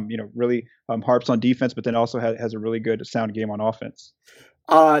really harps on defense, but then also has a really good sound game on offense.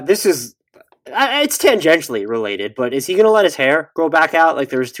 It's tangentially related, but is he going to let his hair grow back out? Like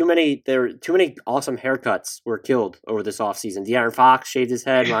there were too many awesome haircuts were killed over this offseason. De'Aaron Fox shaved his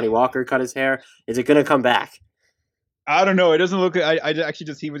head. Lonnie Walker cut his hair. Is it going to come back? I don't know. It doesn't look. I actually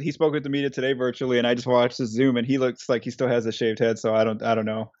just he spoke with the media today virtually, and I just watched his Zoom, and he looks like he still has a shaved head. So I don't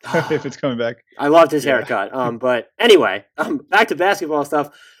know if it's coming back. I loved his haircut. But anyway, back to basketball stuff.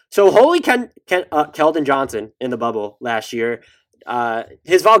 So Holy Keldon Johnson in the bubble last year.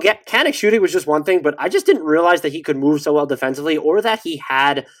 His volcanic shooting was just one thing, but I just didn't realize that he could move so well defensively, or that he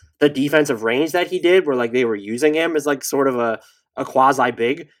had the defensive range that he did, where like they were using him as like sort of a quasi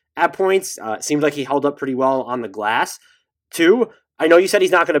big at points. Seemed like he held up pretty well on the glass too. I know you said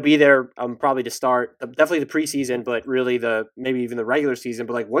he's not going to be there probably to start definitely the preseason, but really maybe even the regular season.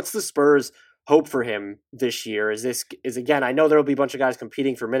 But like, what's the Spurs' hope for him this year? Is again, I know there will be a bunch of guys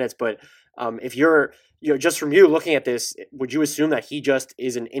competing for minutes, but if you're just from you looking at this, would you assume that he just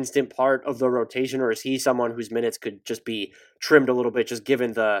is an instant part of the rotation, or is he someone whose minutes could just be trimmed a little bit, just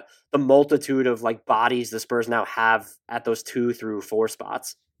given the multitude of like bodies the Spurs now have at those 2 through 4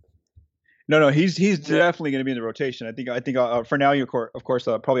 spots? No, he's definitely going to be in the rotation. I think for now, of course,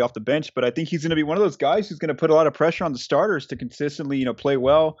 probably off the bench, but I think he's going to be one of those guys who's going to put a lot of pressure on the starters to consistently, play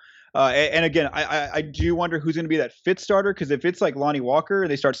well. And again, I do wonder who's going to be that fifth starter, because if it's like Lonnie Walker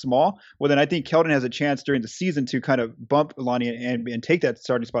and they start small, well, then I think Keldon has a chance during the season to kind of bump Lonnie and take that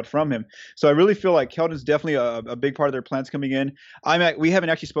starting spot from him. So I really feel like Keldon's definitely a big part of their plans coming in. We haven't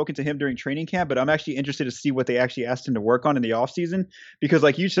actually spoken to him during training camp, but I'm actually interested to see what they actually asked him to work on in the offseason, because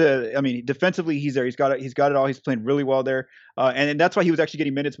like you said, I mean, defensively he's there. He's got it all. He's playing really well there. And that's why he was actually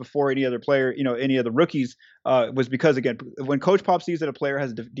getting minutes before any other player, any of the rookies, was because, again, when Coach Pop sees that a player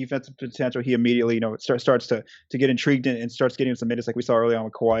has defensive potential, he immediately, starts to get intrigued and starts getting some minutes, like we saw early on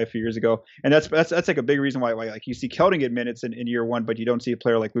with Kawhi a few years ago. And that's like a big reason why like you see Keldon get minutes in year one, but you don't see a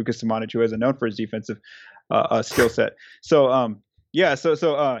player like Lucas Samanic, who isn't known for his defensive skill set. So yeah, so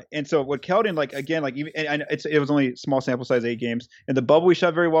what Keldon, like, again, like, even, and it was only small sample size, 8 games. In the bubble, he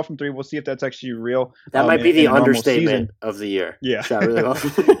shot very well from 3. We'll see if that's actually real. That might be the understatement of the year. Yeah, shot really well.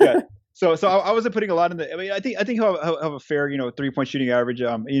 Yeah. So I wasn't putting a lot in the. I mean, I think he'll have a fair, 3-point shooting average.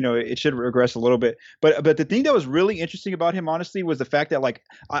 It should regress a little bit. But the thing that was really interesting about him, honestly, was the fact that, like,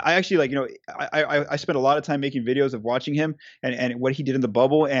 I actually, like, I spent a lot of time making videos of watching him and what he did in the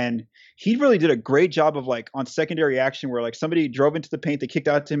bubble, and he really did a great job of, like, on secondary action where, like, somebody drove into the paint, they kicked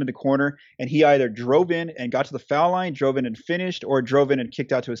out to him in the corner, and he either drove in and got to the foul line, drove in and finished, or drove in and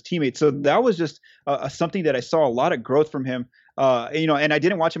kicked out to his teammates. So that was just something that I saw a lot of growth from him. And I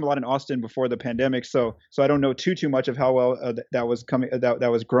didn't watch him a lot in Austin before the pandemic, so I don't know too much of how well that was coming,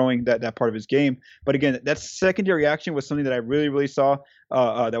 that was growing that part of his game. But again, that secondary action was something that I really saw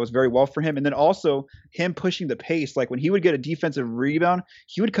that was very well for him. And then also him pushing the pace, like when he would get a defensive rebound,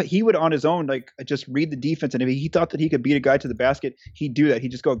 he would on his own, like, just read the defense, and if he thought that he could beat a guy to the basket, he'd do that.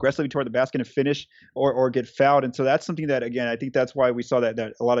 He'd just go aggressively toward the basket and finish or get fouled. And so that's something that, again, I think that's why we saw that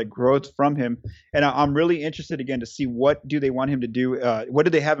a lot of growth from him. And I'm really interested again to see what do they want him to do. What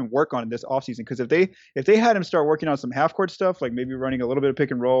did they have him work on in this offseason? Because if they had him start working on some half court stuff, like maybe running a little bit of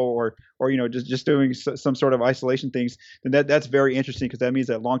pick and roll or just doing some sort of isolation things, then that's very interesting, because that means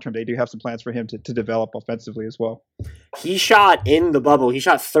that long term they do have some plans for him to develop offensively as well. He shot in the bubble. He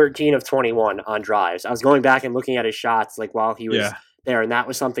shot 13 of 21 on drives. I was going back and looking at his shots like while he was there, and that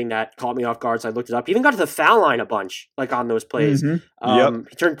was something that caught me off guard. So I looked it up. He even got to the foul line a bunch, like on those plays. Mm-hmm.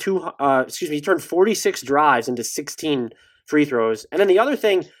 He turned 46 drives into 16 free throws. And then the other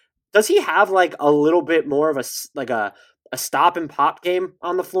thing, does he have like a little bit more of a stop and pop game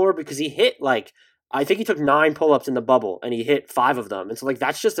on the floor? Because he hit, like, I think he took 9 pull-ups in the bubble and he hit 5 of them. And so, like,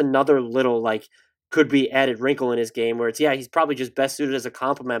 that's just another little, like, could be added wrinkle in his game where he's probably just best suited as a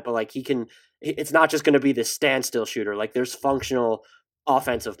complement, but like it's not just going to be this standstill shooter. Like, there's functional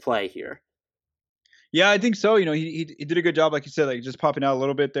offensive play here. Yeah, I think so. He did a good job, like you said, like just popping out a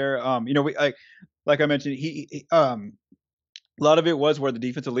little bit there. Like I mentioned, a lot of it was where the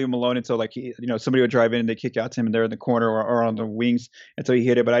defense would leave him alone until, like, somebody would drive in and they kick out to him and they're in the corner or on the wings until he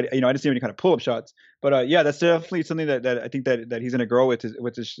hit it. But I didn't see any kind of pull up shots. But yeah, that's definitely something that I think that he's going to grow with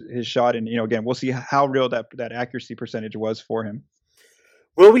his shot. And again, we'll see how real that accuracy percentage was for him.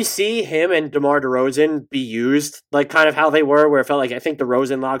 Will we see him and DeMar DeRozan be used like kind of how they were, where it felt like I think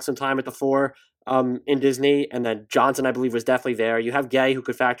DeRozan logged some time at the 4 in Disney, and then Johnson, I believe, was definitely there. You have Gay, who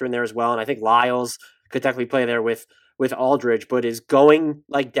could factor in there as well, and I think Lyles could definitely play there with Aldridge, but is going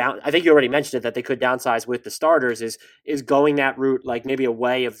like down. I think you already mentioned it, that they could downsize with the starters. Is going that route like maybe a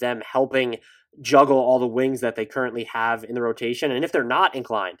way of them helping juggle all the wings that they currently have in the rotation? And if they're not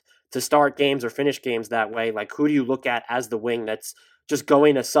inclined to start games or finish games that way, like, who do you look at as the wing that's just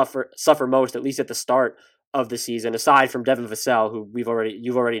going to suffer most, at least at the start of the season, aside from Devin Vassell, who you've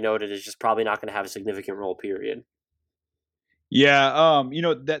already noted is just probably not going to have a significant role, period? Yeah,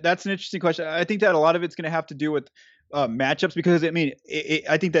 that's an interesting question. I think that a lot of it's going to have to do with matchups, because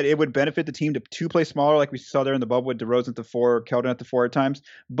I think that it would benefit the team to play smaller, like we saw there in the bubble with DeRozan at the 4, Keldon at the 4 at times.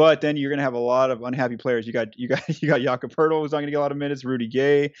 But then you're going to have a lot of unhappy players. You got Jakob Poeltl, who's not going to get a lot of minutes. Rudy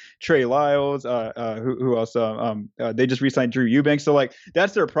Gay, Trey Lyles, who else? They just re-signed Drew Eubanks. So like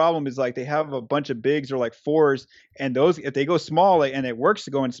that's their problem, is like they have a bunch of bigs or like 4s, and those, if they go small, like, and it works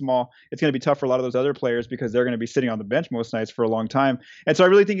to go in small, it's going to be tough for a lot of those other players because they're going to be sitting on the bench most nights for a long time. And so I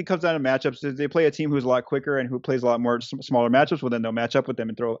really think it comes down to matchups. If they play a team who's a lot quicker and who plays a lot more smaller matchups, well, then they'll match up with them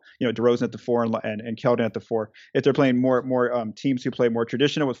and throw DeRozan at the 4 and Keldon at the 4. If they're playing more teams who play more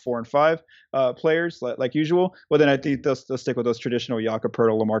traditional with 4 and 5 players like usual, well, then I think they'll stick with those traditional Jakob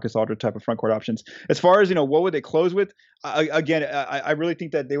Poeltl, LaMarcus Aldridge type of front court options. As far as what would they close with? I really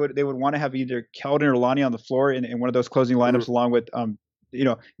think that they would want to have either Keldon or Lonnie on the floor in one of those closing lineups, along with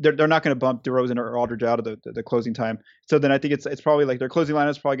they're not going to bump DeRozan or Aldridge out of the closing time. So then I think it's probably like their closing lineup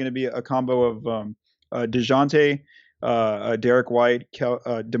is probably going to be a combo of DeJounte Derek White,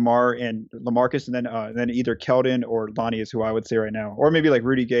 DeMar, and LaMarcus, and then either Keldon or Lonnie is who I would say right now, or maybe like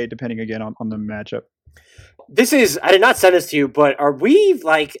Rudy Gay, depending again on the matchup. I did not send this to you, but are we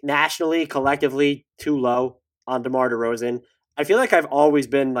like nationally, collectively too low on DeMar DeRozan? I feel like I've always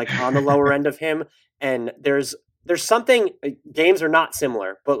been like on the lower end of him, and there's something, games are not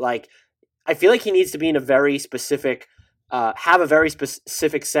similar, but like I feel like he needs to be in a very specific, have a very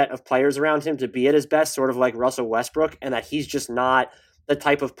specific set of players around him to be at his best, sort of like Russell Westbrook, and that he's just not the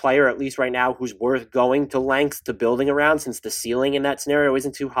type of player, at least right now, who's worth going to lengths to building around, since the ceiling in that scenario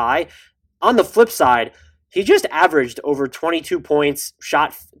isn't too high. On the flip side, he just averaged over 22 points,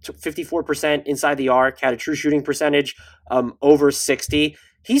 shot 54% inside the arc, had a true shooting percentage over 60.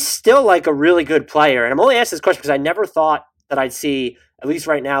 He's still like a really good player. And I'm only asking this question because I never thought that I'd see, at least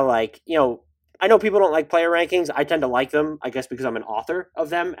right now, like, you know, I know people don't like player rankings. I tend to like them, I guess, because I'm an author of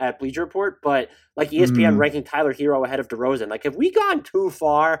them at Bleacher Report. But like ESPN ranking Tyler Hero ahead of DeRozan. Like, have we gone too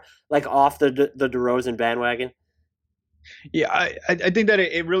far, like off the DeRozan bandwagon? Yeah, I think that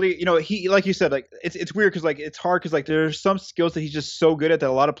it really, you know, he, like you said, like it's weird because like it's hard because like there's some skills that he's just so good at that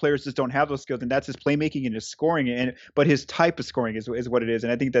a lot of players just don't have those skills, and that's his playmaking and his scoring, but his type of scoring is what it is,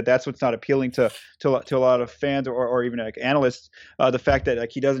 and I think that that's what's not appealing to a lot of fans or even like analysts. The fact that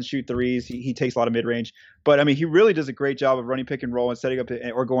like he doesn't shoot threes, he takes a lot of mid range, but I mean he really does a great job of running pick and roll and setting up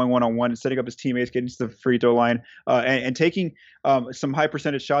or going 1-on-1 and setting up his teammates, getting to the free throw line, and taking some high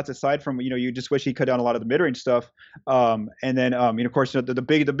percentage shots aside from, you know, you just wish he cut down a lot of the mid range stuff. And then, you know, of course,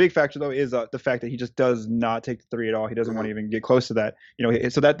 the big factor though is the fact that he just does not take the three at all. He doesn't want to even get close to that. You know,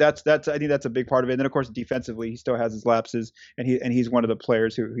 so that's I think that's a big part of it. And then of course, defensively, he still has his lapses, and he's one of the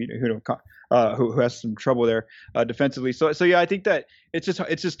players who has some trouble there defensively. So yeah, I think that it's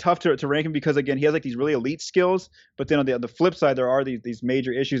just tough to rank him because again, he has like these really elite skills, but then on the flip side, there are these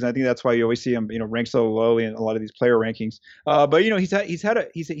major issues, and I think that's why you always see him, you know, ranked so lowly in a lot of these player rankings. But you know,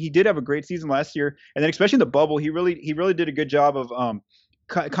 he did have a great season last year, and then especially in the bubble, he really did a good job of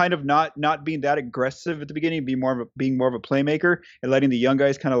kind of not being that aggressive at the beginning, being more of a playmaker and letting the young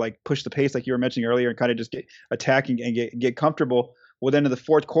guys kind of like push the pace, like you were mentioning earlier, and kind of just get attacking and get comfortable. Well, then in the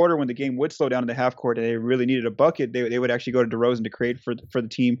fourth quarter, when the game would slow down in the half court and they really needed a bucket, they would actually go to DeRozan to create for the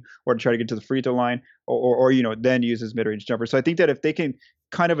team or to try to get to the free throw line or you know, then use his mid-range jumper. So I think that if they can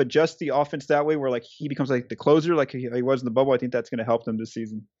kind of adjust the offense that way, where like he becomes like the closer, like he was in the bubble, I think that's going to help them this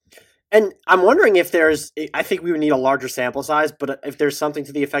season. And I'm wondering if I think we would need a larger sample size, but if there's something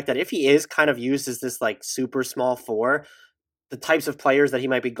to the effect that if he is kind of used as this like super small four, the types of players that he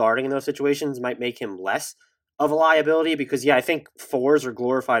might be guarding in those situations might make him less of a liability, because yeah, I think fours are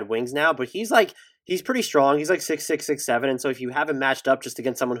glorified wings now, but he's pretty strong. He's like 6'6", 6'7", and so if you have him matched up just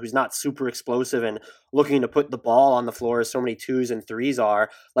against someone who's not super explosive and looking to put the ball on the floor as so many 2s and 3s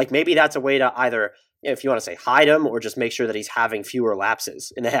are, like maybe that's a way to either, if you want to say, hide him or just make sure that he's having fewer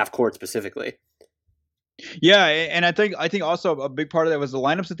lapses in the half court specifically. Yeah, and I think also a big part of that was the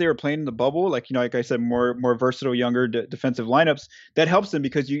lineups that they were playing in the bubble. Like, you know, like I said, more versatile, younger defensive lineups. That helps them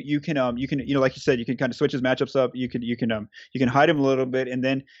because you can you know, like you said, you can kind of switch his matchups up. You can hide him a little bit, and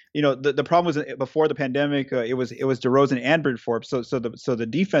then, you know, the problem was before the pandemic, it was DeRozan and Bryn Forbes. So the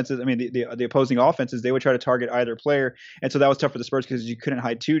defenses, I mean the opposing offenses, they would try to target either player, and so that was tough for the Spurs because you couldn't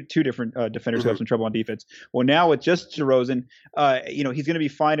hide two different defenders who have some trouble on defense. Well, now with just DeRozan, you know, he's going to be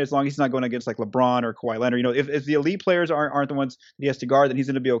fine as long as he's not going against like LeBron or Kawhi Leonard. You know, if the elite players aren't the ones that he has to guard, then he's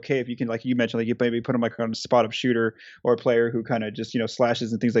going to be okay. If you can, like you mentioned, like you maybe put him like on a spot up shooter or a player who kind of just, you know,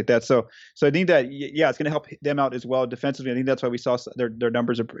 slashes and things like that. So I think that, yeah, it's going to help them out as well defensively. I think that's why we saw their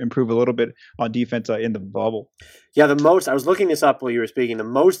numbers improve a little bit on defense in the bubble. Yeah, I was looking this up while you were speaking. The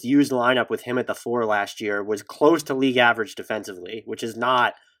most used lineup with him at the 4 last year was close to league average defensively, which is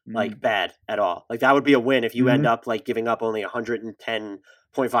not like bad at all. Like that would be a win if you end up like giving up only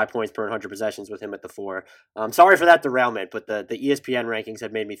 110.5 points per 100 possessions with him at the 4. Sorry for that derailment, but the ESPN rankings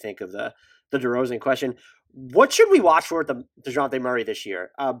had made me think of the DeRozan question. What should we watch for at the DeJounte Murray this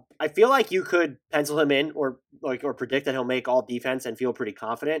year? I feel like you could pencil him in or predict that he'll make all defense and feel pretty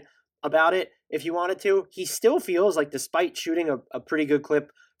confident about it if you wanted to. He still feels like, despite shooting a pretty good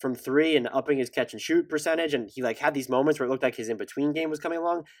clip from 3 and upping his catch and shoot percentage, and he like had these moments where it looked like his in-between game was coming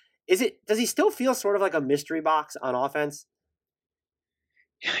along. Does he still feel sort of like a mystery box on offense?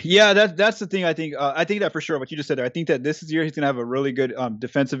 Yeah, that's the thing. I think that for sure. What you just said there. I think that this year he's going to have a really good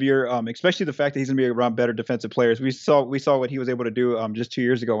defensive year. Especially the fact that he's going to be around better defensive players. We saw what he was able to do just 2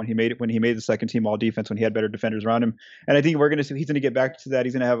 years ago when he made the second team all defense when he had better defenders around him. And I think we're going to see he's going to get back to that.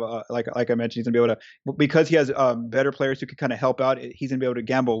 He's going to have like I mentioned, he's going to be able to, because he has better players who can kind of help out. He's going to be able to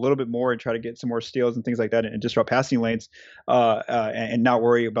gamble a little bit more and try to get some more steals and things like that and disrupt passing lanes and not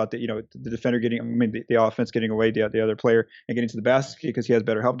worry about the defender the offense getting away the other player and getting to the basket because he has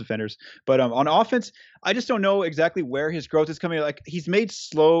better help defenders. But on offense, I just don't know exactly where his growth is coming. Like he's made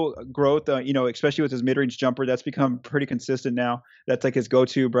slow growth, especially with his mid-range jumper. That's become pretty consistent now. That's like his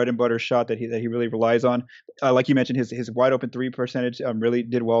go-to bread and butter shot that he really relies on. Like you mentioned, his wide open 3 percentage really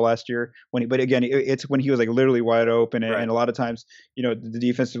did well last year. But again, it's when he was like literally wide open, and a lot of times, the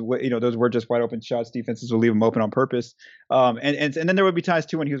defense, those were just wide open shots. Defenses will leave him open on purpose. And then there would be times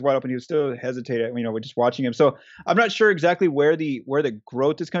too when he was wide open, he would still hesitate. With just watching him. So I'm not sure exactly where the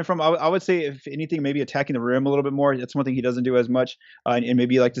growth is coming from. I would say, if anything, maybe attacking the rim a little bit more. That's one thing he doesn't do as much, and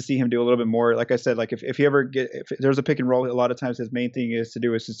maybe like to see him do a little bit more. Like I said, like if there's a pick and roll, a lot of times his main thing is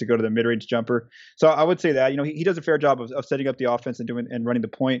just to go to the mid range jumper. So I would say that he does a fair job of setting up the offense and running the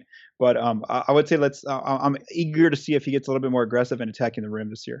point. But I would say I'm eager to see if he gets a little bit more aggressive in attacking the rim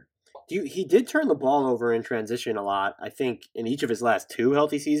this year. He did turn the ball over in transition a lot, I think, in each of his last 2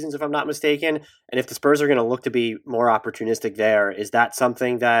 healthy seasons, if I'm not mistaken. And if the Spurs are going to look to be more opportunistic there, is that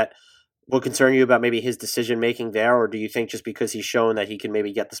something that will concern you about maybe his decision-making there? Or do you think just because he's shown that he can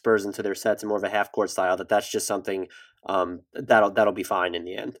maybe get the Spurs into their sets in more of a half-court style, that's just something that'll be fine in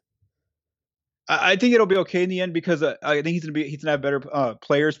the end? I think it'll be okay in the end because I think he's gonna have better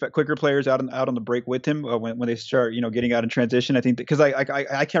players, quicker players out on the break with him when they start getting out in transition. I think because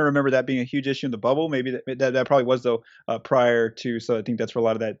I can't remember that being a huge issue in the bubble. Maybe that probably was though prior to. So I think that's where a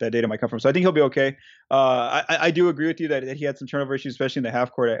lot of that data might come from. So I think he'll be okay. I do agree with you that he had some turnover issues, especially in the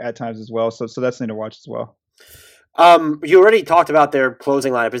half court at times as well. So that's something to watch as well. You already talked about their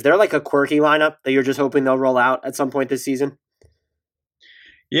closing lineup. Is there like a quirky lineup that you're just hoping they'll roll out at some point this season?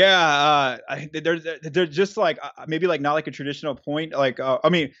 Yeah, they're just like maybe like not like a traditional point. Like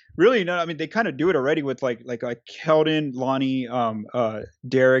really no. They kind of do it already with like Keldon, Lonnie,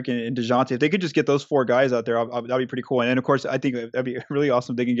 Derek, and DeJounte. If they could just get those 4 guys out there, that'd be pretty cool. And of course, I think that'd be really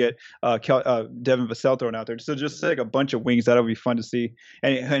awesome if they can get Devin Vassell thrown out there. So just like a bunch of wings, that'll be fun to see.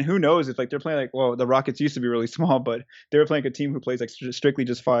 And who knows if they're playing the Rockets used to be really small, but they were playing a team who plays like strictly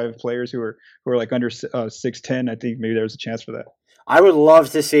just 5 players who are like under 6'10". I think maybe there's a chance for that. I would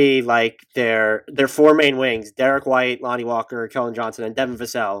love to see like their 4 main wings: Derek White, Lonnie Walker, Keldon Johnson, and Devin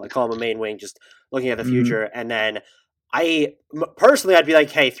Vassell. I call him a main wing, just looking at the future. And then I'd be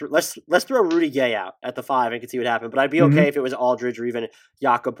like, hey, let's throw Rudy Gay out at the 5 and can see what happens. But I'd be okay if it was Aldridge or even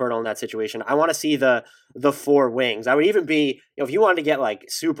Jakob Poeltl in that situation. I want to see the 4 wings. I would even be, if you wanted to get like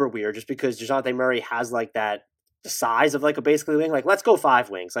super weird, just because DeJounte Murray has like that the size of like a basically wing, like let's go 5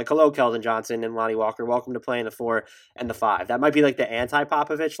 wings. Like, hello, Keldon Johnson and Lonnie Walker. Welcome to playing the 4 and the 5. That might be like the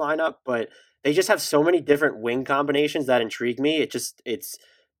anti-Popovich lineup, but they just have so many different wing combinations that intrigue me.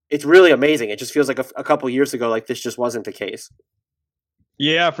 It's really amazing. It just feels like a couple years ago, like this just wasn't the case.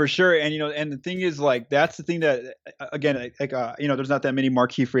 Yeah, for sure. And, and the thing is, like, that's the thing that, again, there's not that many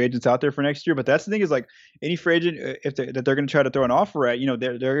marquee free agents out there for next year, but that's the thing is, like, any free agent, if that they're going to try to throw an offer at,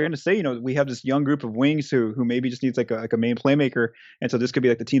 they're going to say, we have this young group of wings who maybe just needs like a main playmaker. And so this could be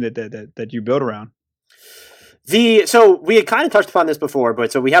like the team that you build around. So we had kind of touched upon this before,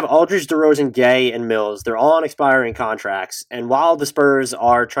 but so we have Aldridge, DeRozan, Gay, and Mills. They're all on expiring contracts. And while the Spurs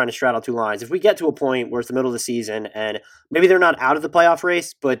are trying to straddle 2 lines, if we get to a point where it's the middle of the season and maybe they're not out of the playoff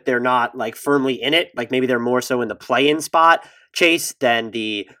race, but they're not like firmly in it, like maybe they're more so in the play-in spot chase than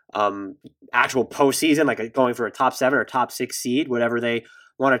the actual postseason, like going for a top 7 or top 6 seed, whatever they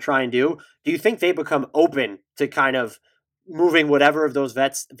want to try and do you think they become open to kind of moving whatever of those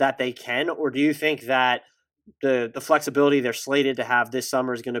vets that they can? Or do you think that the flexibility they're slated to have this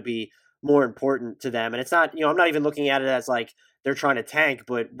summer is going to be more important to them? And it's not, I'm not even looking at it as like they're trying to tank,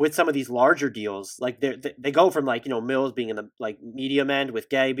 but with some of these larger deals, like they go from like, Mills being in the like medium end with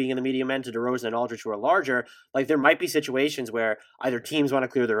Gay being in the medium end to DeRozan and Aldridge who are larger. Like there might be situations where either teams want to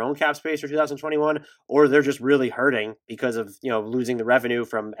clear their own cap space for 2021, or they're just really hurting because of, losing the revenue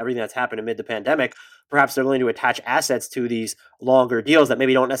from everything that's happened amid the pandemic. Perhaps they're willing to attach assets to these longer deals that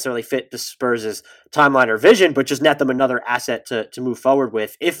maybe don't necessarily fit the Spurs' timeline or vision, but just net them another asset to move forward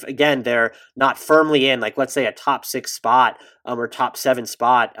with. If, again, they're not firmly in, like, let's say a top 6 spot or top 7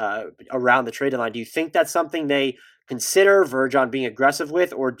 spot around the trade deadline, do you think that's something they consider verge on being aggressive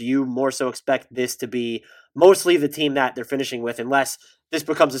with, or do you more so expect this to be mostly the team that they're finishing with, unless this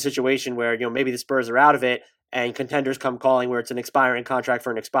becomes a situation where, maybe the Spurs are out of it and contenders come calling where it's an expiring contract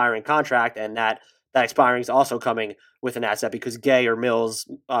for an expiring contract, and that expiring is also coming with an asset because Gay or Mills,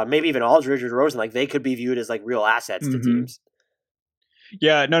 maybe even Aldridge or DeRozan, like they could be viewed as like real assets to teams.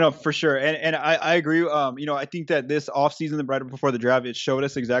 Yeah, no, for sure. And I agree. I think that this offseason, right before the draft, it showed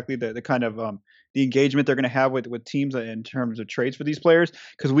us exactly the kind of the engagement they're going to have with teams in terms of trades for these players.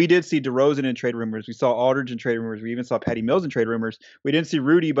 Because we did see DeRozan in trade rumors. We saw Aldridge in trade rumors. We even saw Patty Mills in trade rumors. We didn't see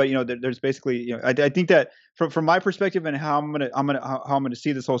Rudy, but there's basically, I think that from my perspective and how I'm gonna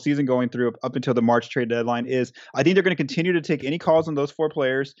see this whole season going through up until the March trade deadline is I think they're going to continue to take any calls on those 4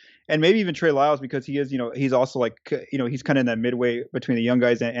 players and maybe even Trey Lyles because he is, he's also like, he's kind of in that midway between the young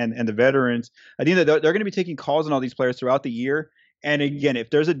guys and the veterans. I think that they're going to be taking calls on all these players throughout the year. And again,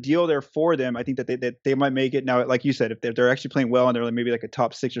 if there's a deal there for them, I think that they might make it. Now, like you said, if they're actually playing well and they're maybe like a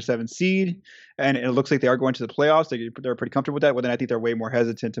top 6 or 7 seed, and it looks like they are going to the playoffs, they're pretty comfortable with that. Well, then I think they're way more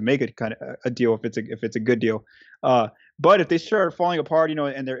hesitant to make it kind of a deal if it's a good deal. But if they start falling apart,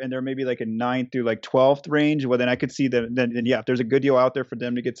 and they're maybe like a 9th through like 12th range, well, then I could see them. Then yeah, if there's a good deal out there for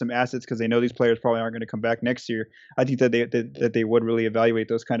them to get some assets because they know these players probably aren't going to come back next year, I think that they would really evaluate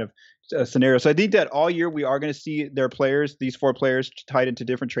those kind of scenarios. So I think that all year we are going to see their players, these 4 players, tied into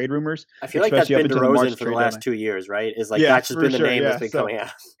different trade rumors. I feel like that's been DeRozan for the last 2 years, right? Is like that's just been the name that's been coming out.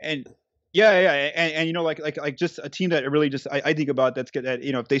 And and like just a team that really just I think about that's good. That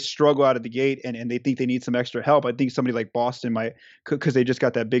if they struggle out of the gate and they think they need some extra help, I think somebody like Boston might, because they just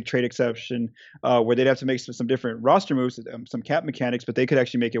got that big trade exception where they'd have to make some different roster moves, some cap mechanics, but they could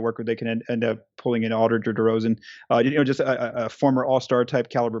actually make it work where they can end up pulling in Aldridge or DeRozan, just a former All-Star type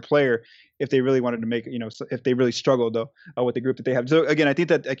caliber player. If they really wanted to make, if they really struggled though with the group that they have. So again, I think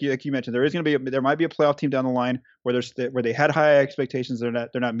that like you mentioned, there might be a playoff team down the line where they had high expectations. They're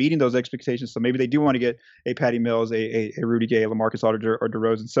not meeting those expectations. So maybe they do want to get a Patty Mills, a Rudy Gay, a LaMarcus Aldridge or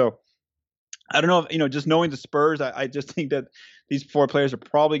DeRozan. So I don't know if, just knowing the Spurs, I just think that these 4 players are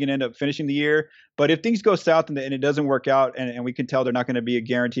probably going to end up finishing the year. But if things go south and it doesn't work out and we can tell they're not going to be a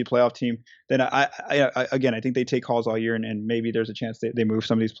guaranteed playoff team, then I think they take calls all year and maybe there's a chance they move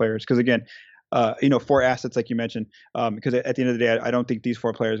some of these players. Because again, 4 assets like you mentioned, because at the end of the day, I don't think these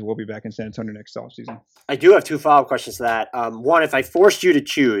 4 players will be back in San Antonio next offseason. I do have 2 follow-up questions to that. One, if I forced you to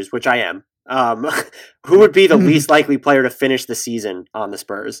choose, which I am, who would be the least likely player to finish the season on the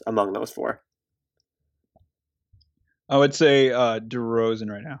Spurs among those 4? I would say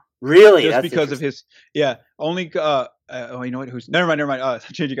DeRozan right now. Really? Just because of his, only. You know what? Never mind.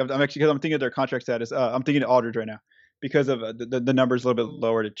 Changing. I'm actually because I'm thinking of their contract status. I'm thinking of Aldridge right now because of the numbers a little bit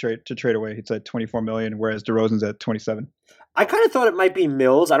lower to trade away. It's at $24 million, whereas DeRozan's at $27. I kind of thought it might be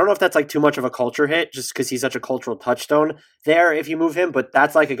Mills. I don't know if that's like too much of a culture hit just because he's such a cultural touchstone there if you move him, but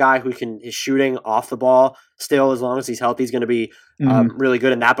that's like a guy who is shooting off the ball still as long as he's healthy. He's going to be really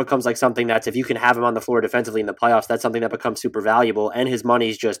good, and that becomes like something that's if you can have him on the floor defensively in the playoffs, that's something that becomes super valuable, and his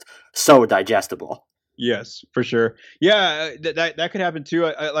money's just so digestible. Yes, for sure. Yeah, that could happen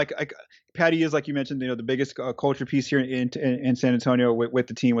too. Patty is, like you mentioned, the biggest culture piece here in San Antonio with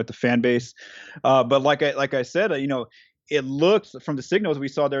the team, with the fan base. But like I said, it looks from the signals we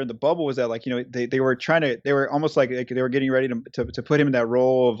saw there in the bubble was that they were almost like they were getting ready to put him in that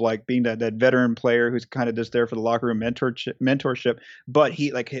role of like being that veteran player who's kind of just there for the locker room mentorship. But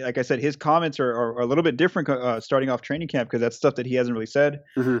he like I said, his comments are a little bit different starting off training camp because that's stuff that he hasn't really said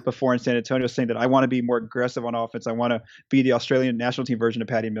before in San Antonio, saying that I want to be more aggressive on offense. I want to be the Australian national team version of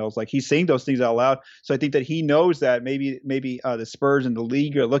Patty Mills. Like he's saying those things out loud. So I think that he knows that maybe the Spurs and the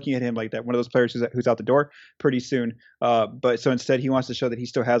league are looking at him like that, one of those players who's out the door pretty soon. But so instead, he wants to show that he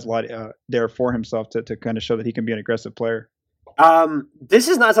still has a lot there for himself to kind of show that he can be an aggressive player. This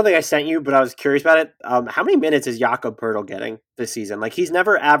is not something I sent you, but I was curious about it. How many minutes is Jakob Poeltl getting this season? Like he's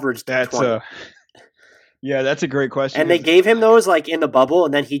never averaged 20. Yeah, that's a great question. And they gave him those like in the bubble,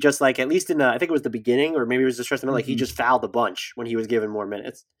 and then he just like at least in I think it was the beginning, or maybe it was the stretch of the middle, like he just fouled a bunch when he was given more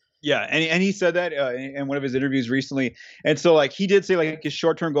minutes. Yeah, and he said that in one of his interviews recently. And so like he did say like his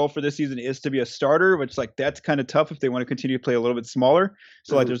short-term goal for this season is to be a starter, which like that's kind of tough if they want to continue to play a little bit smaller.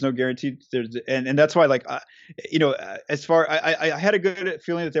 So like there's no guarantee and that's why like as far I had a good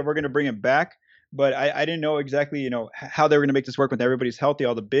feeling that they were going to bring him back. But I didn't know exactly, how they were going to make this work when everybody's healthy,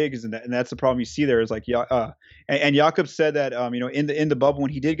 all the bigs, and that's the problem you see there is like, and Jakob said that, in the bubble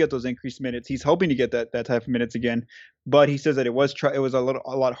when he did get those increased minutes, he's hoping to get that type of minutes again. But he says that it was a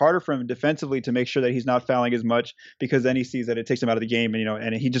lot harder for him defensively to make sure that he's not fouling as much because then he sees that it takes him out of the game,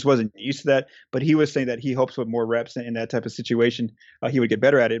 and he just wasn't used to that. But he was saying that he hopes with more reps in that type of situation, he would get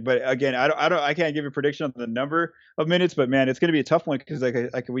better at it. But again, I can't give a prediction on the number of minutes, but man, it's going to be a tough one because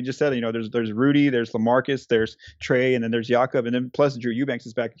like we just said, there's Rudy. Cody, there's LaMarcus, there's Trey, and then there's Jakob, and then plus Drew Eubanks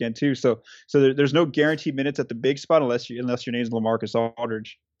is back again too. So there's no guaranteed minutes at the big spot unless your name's LaMarcus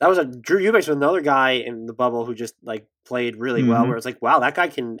Aldridge. That was Drew Eubanks was another guy in the bubble who just like played really well. Where it's like, wow, that guy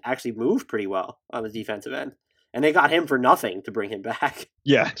can actually move pretty well on the defensive end, and they got him for nothing to bring him back.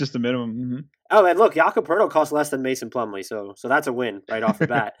 Yeah, just the minimum. Mm-hmm. Oh, and look, Jakob Poeltl costs less than Mason Plumlee, so that's a win right off the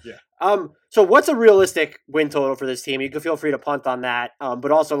bat. Yeah. So what's a realistic win total for this team? You can feel free to punt on that,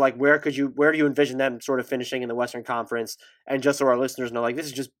 but also like where do you envision them sort of finishing in the Western Conference? And just so our listeners know, like this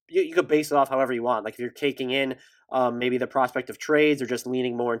is just you could base it off however you want. Like if you're taking in maybe the prospect of trades or just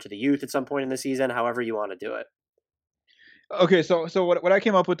leaning more into the youth at some point in the season, however you want to do it. Okay, so what I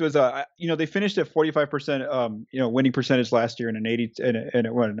came up with was they finished at 45% winning percentage last year in an 80 and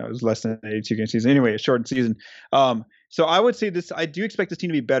it was less than an 82 game season anyway, a shortened season. So I would say I do expect this team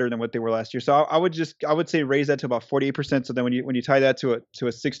to be better than what they were last year. So I would say raise that to about 48%. So then when you tie that to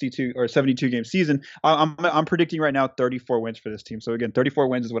a 62 or 72 game season, I'm predicting right now 34 wins for this team. So again, 34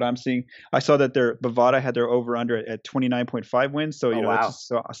 wins is what I'm seeing. I saw that Bovada had their over under at 29.5 wins. So wow.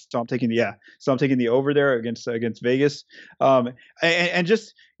 So I'm taking the over there against Vegas. And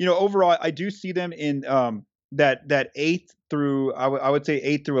just overall, I do see them in that 8th through I would say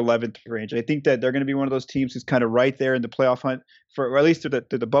 8th through 11th range. I think that they're going to be one of those teams who's kind of right there in the playoff hunt or at least through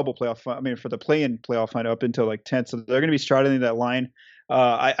the bubble playoff. I mean, for the play-in playoff hunt up until like 10th. So they're going to be straddling that line.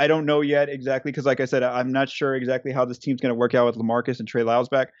 I don't know yet exactly because, like I said, I'm not sure exactly how this team's going to work out with LaMarcus and Trey Lyles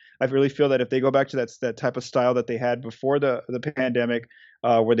back. I really feel that if they go back to that type of style that they had before the pandemic,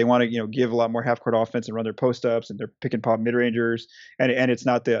 where they want to give a lot more half court offense and run their post ups and their pick and pop mid rangers, and it's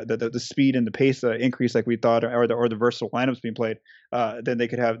not the speed and the pace increase like we thought, or the versatile lineups being played, then they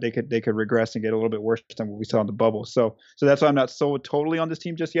could regress and get a little bit worse than what we saw in the bubble. So that's why I'm not so totally on this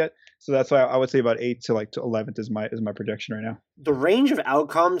team just yet. So that's why I would say about 8th to 11th is my projection right now. The range of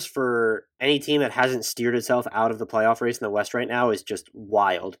outcomes for any team that hasn't steered itself out of the playoff race in the West right now is just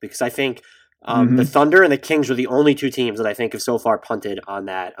wild, because I think the Thunder and the Kings are the only two teams that I think have so far punted on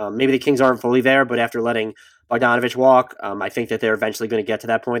that. Maybe the Kings aren't fully there, but after letting Bogdanovich walk, I think that they're eventually going to get to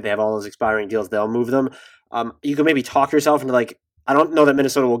that point. They have all those expiring deals. They'll move them. You can maybe talk yourself into like, I don't know that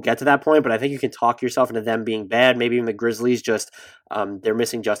Minnesota will get to that point, but I think you can talk yourself into them being bad. Maybe even the Grizzlies they're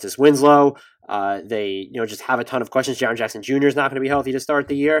missing Justice Winslow. They just have a ton of questions. Jaren Jackson Jr. is not going to be healthy to start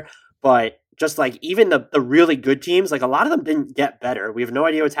the year. But just like even the really good teams, like a lot of them didn't get better. We have no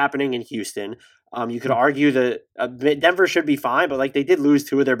idea what's happening in Houston. You could argue that Denver should be fine, but like they did lose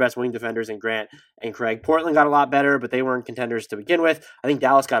two of their best wing defenders in Grant and Craig. Portland got a lot better, but they weren't contenders to begin with. I think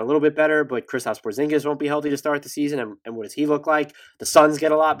Dallas got a little bit better, but Kristaps Porzingis won't be healthy to start the season. And what does he look like? The Suns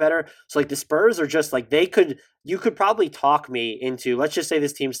get a lot better. So like the Spurs are just like you could probably talk me into, let's just say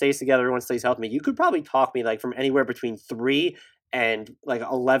this team stays together, everyone stays healthy. You could probably talk me like from anywhere between 3 and like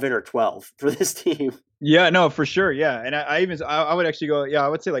 11 or 12 for this team. Yeah, no, for sure. Yeah. And I would actually go, I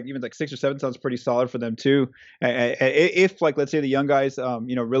would say like even like 6 or 7 sounds pretty solid for them too. If like, let's say the young guys,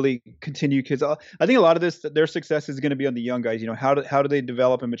 really continue, because I think a lot of their success is going to be on the young guys. How do they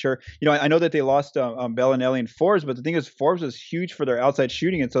develop and mature? I know that they lost Bellinelli and Forbes, but the thing is Forbes is huge for their outside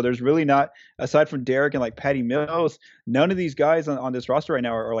shooting. And so there's really not, aside from Derek and like Patty Mills, none of these guys on this roster right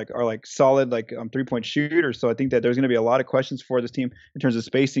now are like solid, like 3-point shooters. So I think that there's going to be a lot of questions for this team in terms of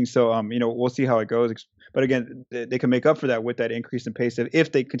spacing. So, we'll see how it goes. But again, they can make up for that with that increase in pace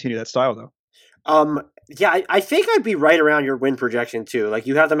if they continue that style, though. I think I'd be right around your win projection too. Like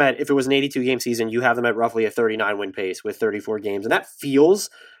you have them if it was an 82 game season, you have them at roughly a 39 win pace with 34 games, and that feels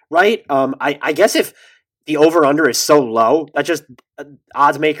right. I guess if the over under is so low, that just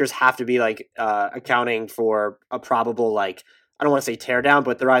odds makers have to be like accounting for a probable like, I don't want to say tear down,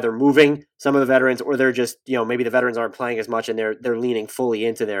 but they're either moving some of the veterans or they're just, maybe the veterans aren't playing as much and they're leaning fully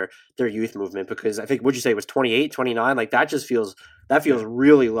into their youth movement, because I think, would you say it was 28, 29? Like that feels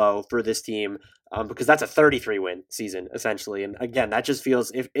really low for this team, because that's a 33 win season essentially. And again, that just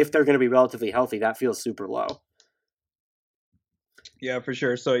feels, if they're going to be relatively healthy, that feels super low. Yeah, for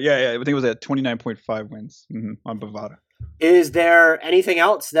sure. So I think it was at 29.5 wins on Bovada. Is there anything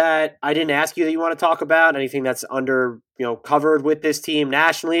else that I didn't ask you that you want to talk about? Anything that's covered with this team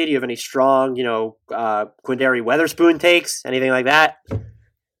nationally? Do you have any strong, Quinndary Weatherspoon takes? Anything like that?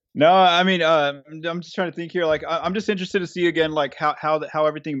 No, I mean, I'm just trying to think here. Like, I'm just interested to see again, like how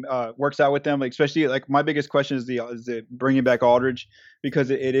everything works out with them. Like, especially like my biggest question is the bringing back Aldridge.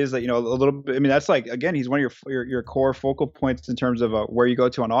 because it is like, a little bit. I mean, that's like, again, he's one of your core focal points in terms of where you go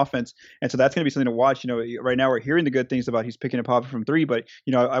to on offense, and so that's going to be something to watch. Right now we're hearing the good things about he's picking and popping from three, but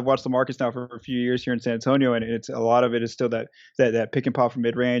I've watched LaMarcus now for a few years here in San Antonio, and it's a lot of it is still that pick and pop from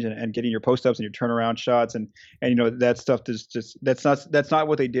mid range and getting your post ups and your turnaround shots, and that stuff is just that's not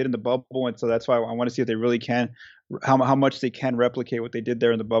what they did in the bubble, and so that's why I want to see if they really can. How much they can replicate what they did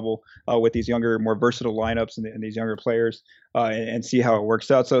there in the bubble with these younger, more versatile lineups and these younger players, and see how it works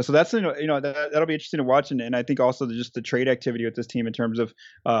out. So that's that'll be interesting to watch, and I think also just the trade activity with this team in terms of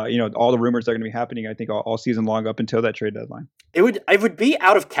all the rumors that are going to be happening. I think all season long up until that trade deadline. It would be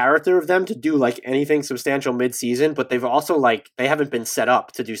out of character of them to do like anything substantial mid-season, but they've also they haven't been set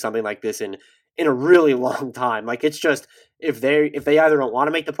up to do something like this in a really long time. Like, it's just if they either don't want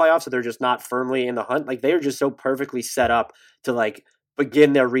to make the playoffs or they're just not firmly in the hunt, like they are just so perfectly set up to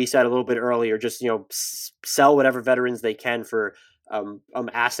begin their reset a little bit earlier, just sell whatever veterans they can for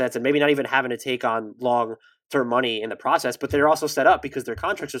assets, and maybe not even having to take on long-term money in the process. But they're also set up because their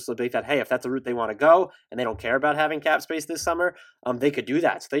contracts are so big that, hey, if that's the route they want to go and they don't care about having cap space this summer, they could do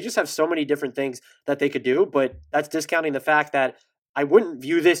that. So they just have so many different things that they could do, but that's discounting the fact that I wouldn't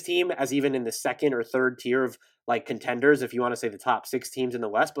view this team as even in the second or third tier of contenders, if you want to say the top 6 teams in the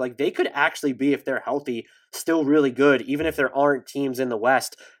West, but they could actually be, if they're healthy, still really good, even if there aren't teams in the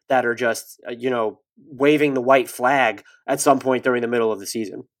West that are just, waving the white flag at some point during the middle of the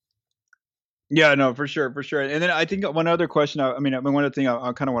season. Yeah, no, for sure. And then I think one other question, one other thing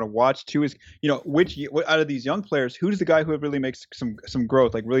I kind of want to watch too is, which out of these young players, who's the guy who really makes some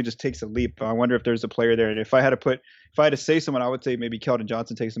growth, really just takes a leap? I wonder if there's a player there. And if I had to say someone, I would say maybe Keldon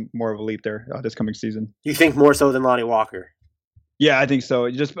Johnson takes more of a leap there this coming season. You think more so than Lonnie Walker? Yeah, I think so.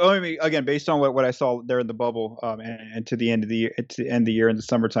 Just again, based on what I saw there in the bubble, and to the end of the year in the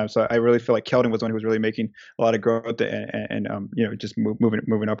summertime. So I really feel like Keldon was one who was really making a lot of growth and just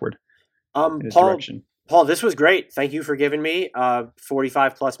moving upward. Paul, this was great. Thank you for giving me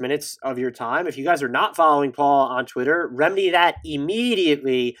 45 plus minutes of your time. If you guys are not following Paul on Twitter, remedy that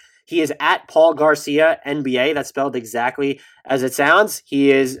immediately. He is at Paul Garcia NBA. That's spelled exactly as it sounds.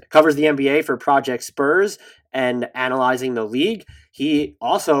 He covers the NBA for Project Spurs and analyzing the league. He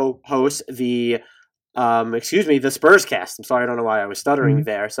also hosts the Spurscast. I'm sorry, I don't know why I was stuttering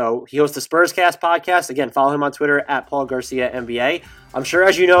there. So he hosts the Spurscast podcast. Again, follow him on Twitter at Paul Garcia NBA. I'm sure,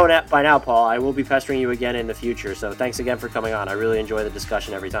 as you know by now, Paul, I will be pestering you again in the future. So thanks again for coming on. I really enjoy the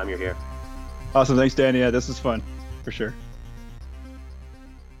discussion every time you're here. Awesome. Thanks, Danny. Yeah, this is fun for sure.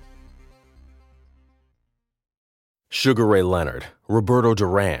 Sugar Ray Leonard, Roberto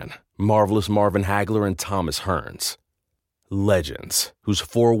Duran, Marvelous Marvin Hagler, and Thomas Hearns. Legends, whose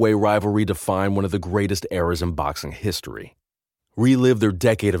four-way rivalry defined one of the greatest eras in boxing history. Relive their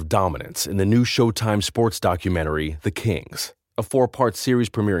decade of dominance in the new Showtime sports documentary, The Kings, a 4-part series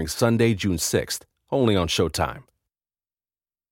premiering Sunday, June 6th, only on Showtime.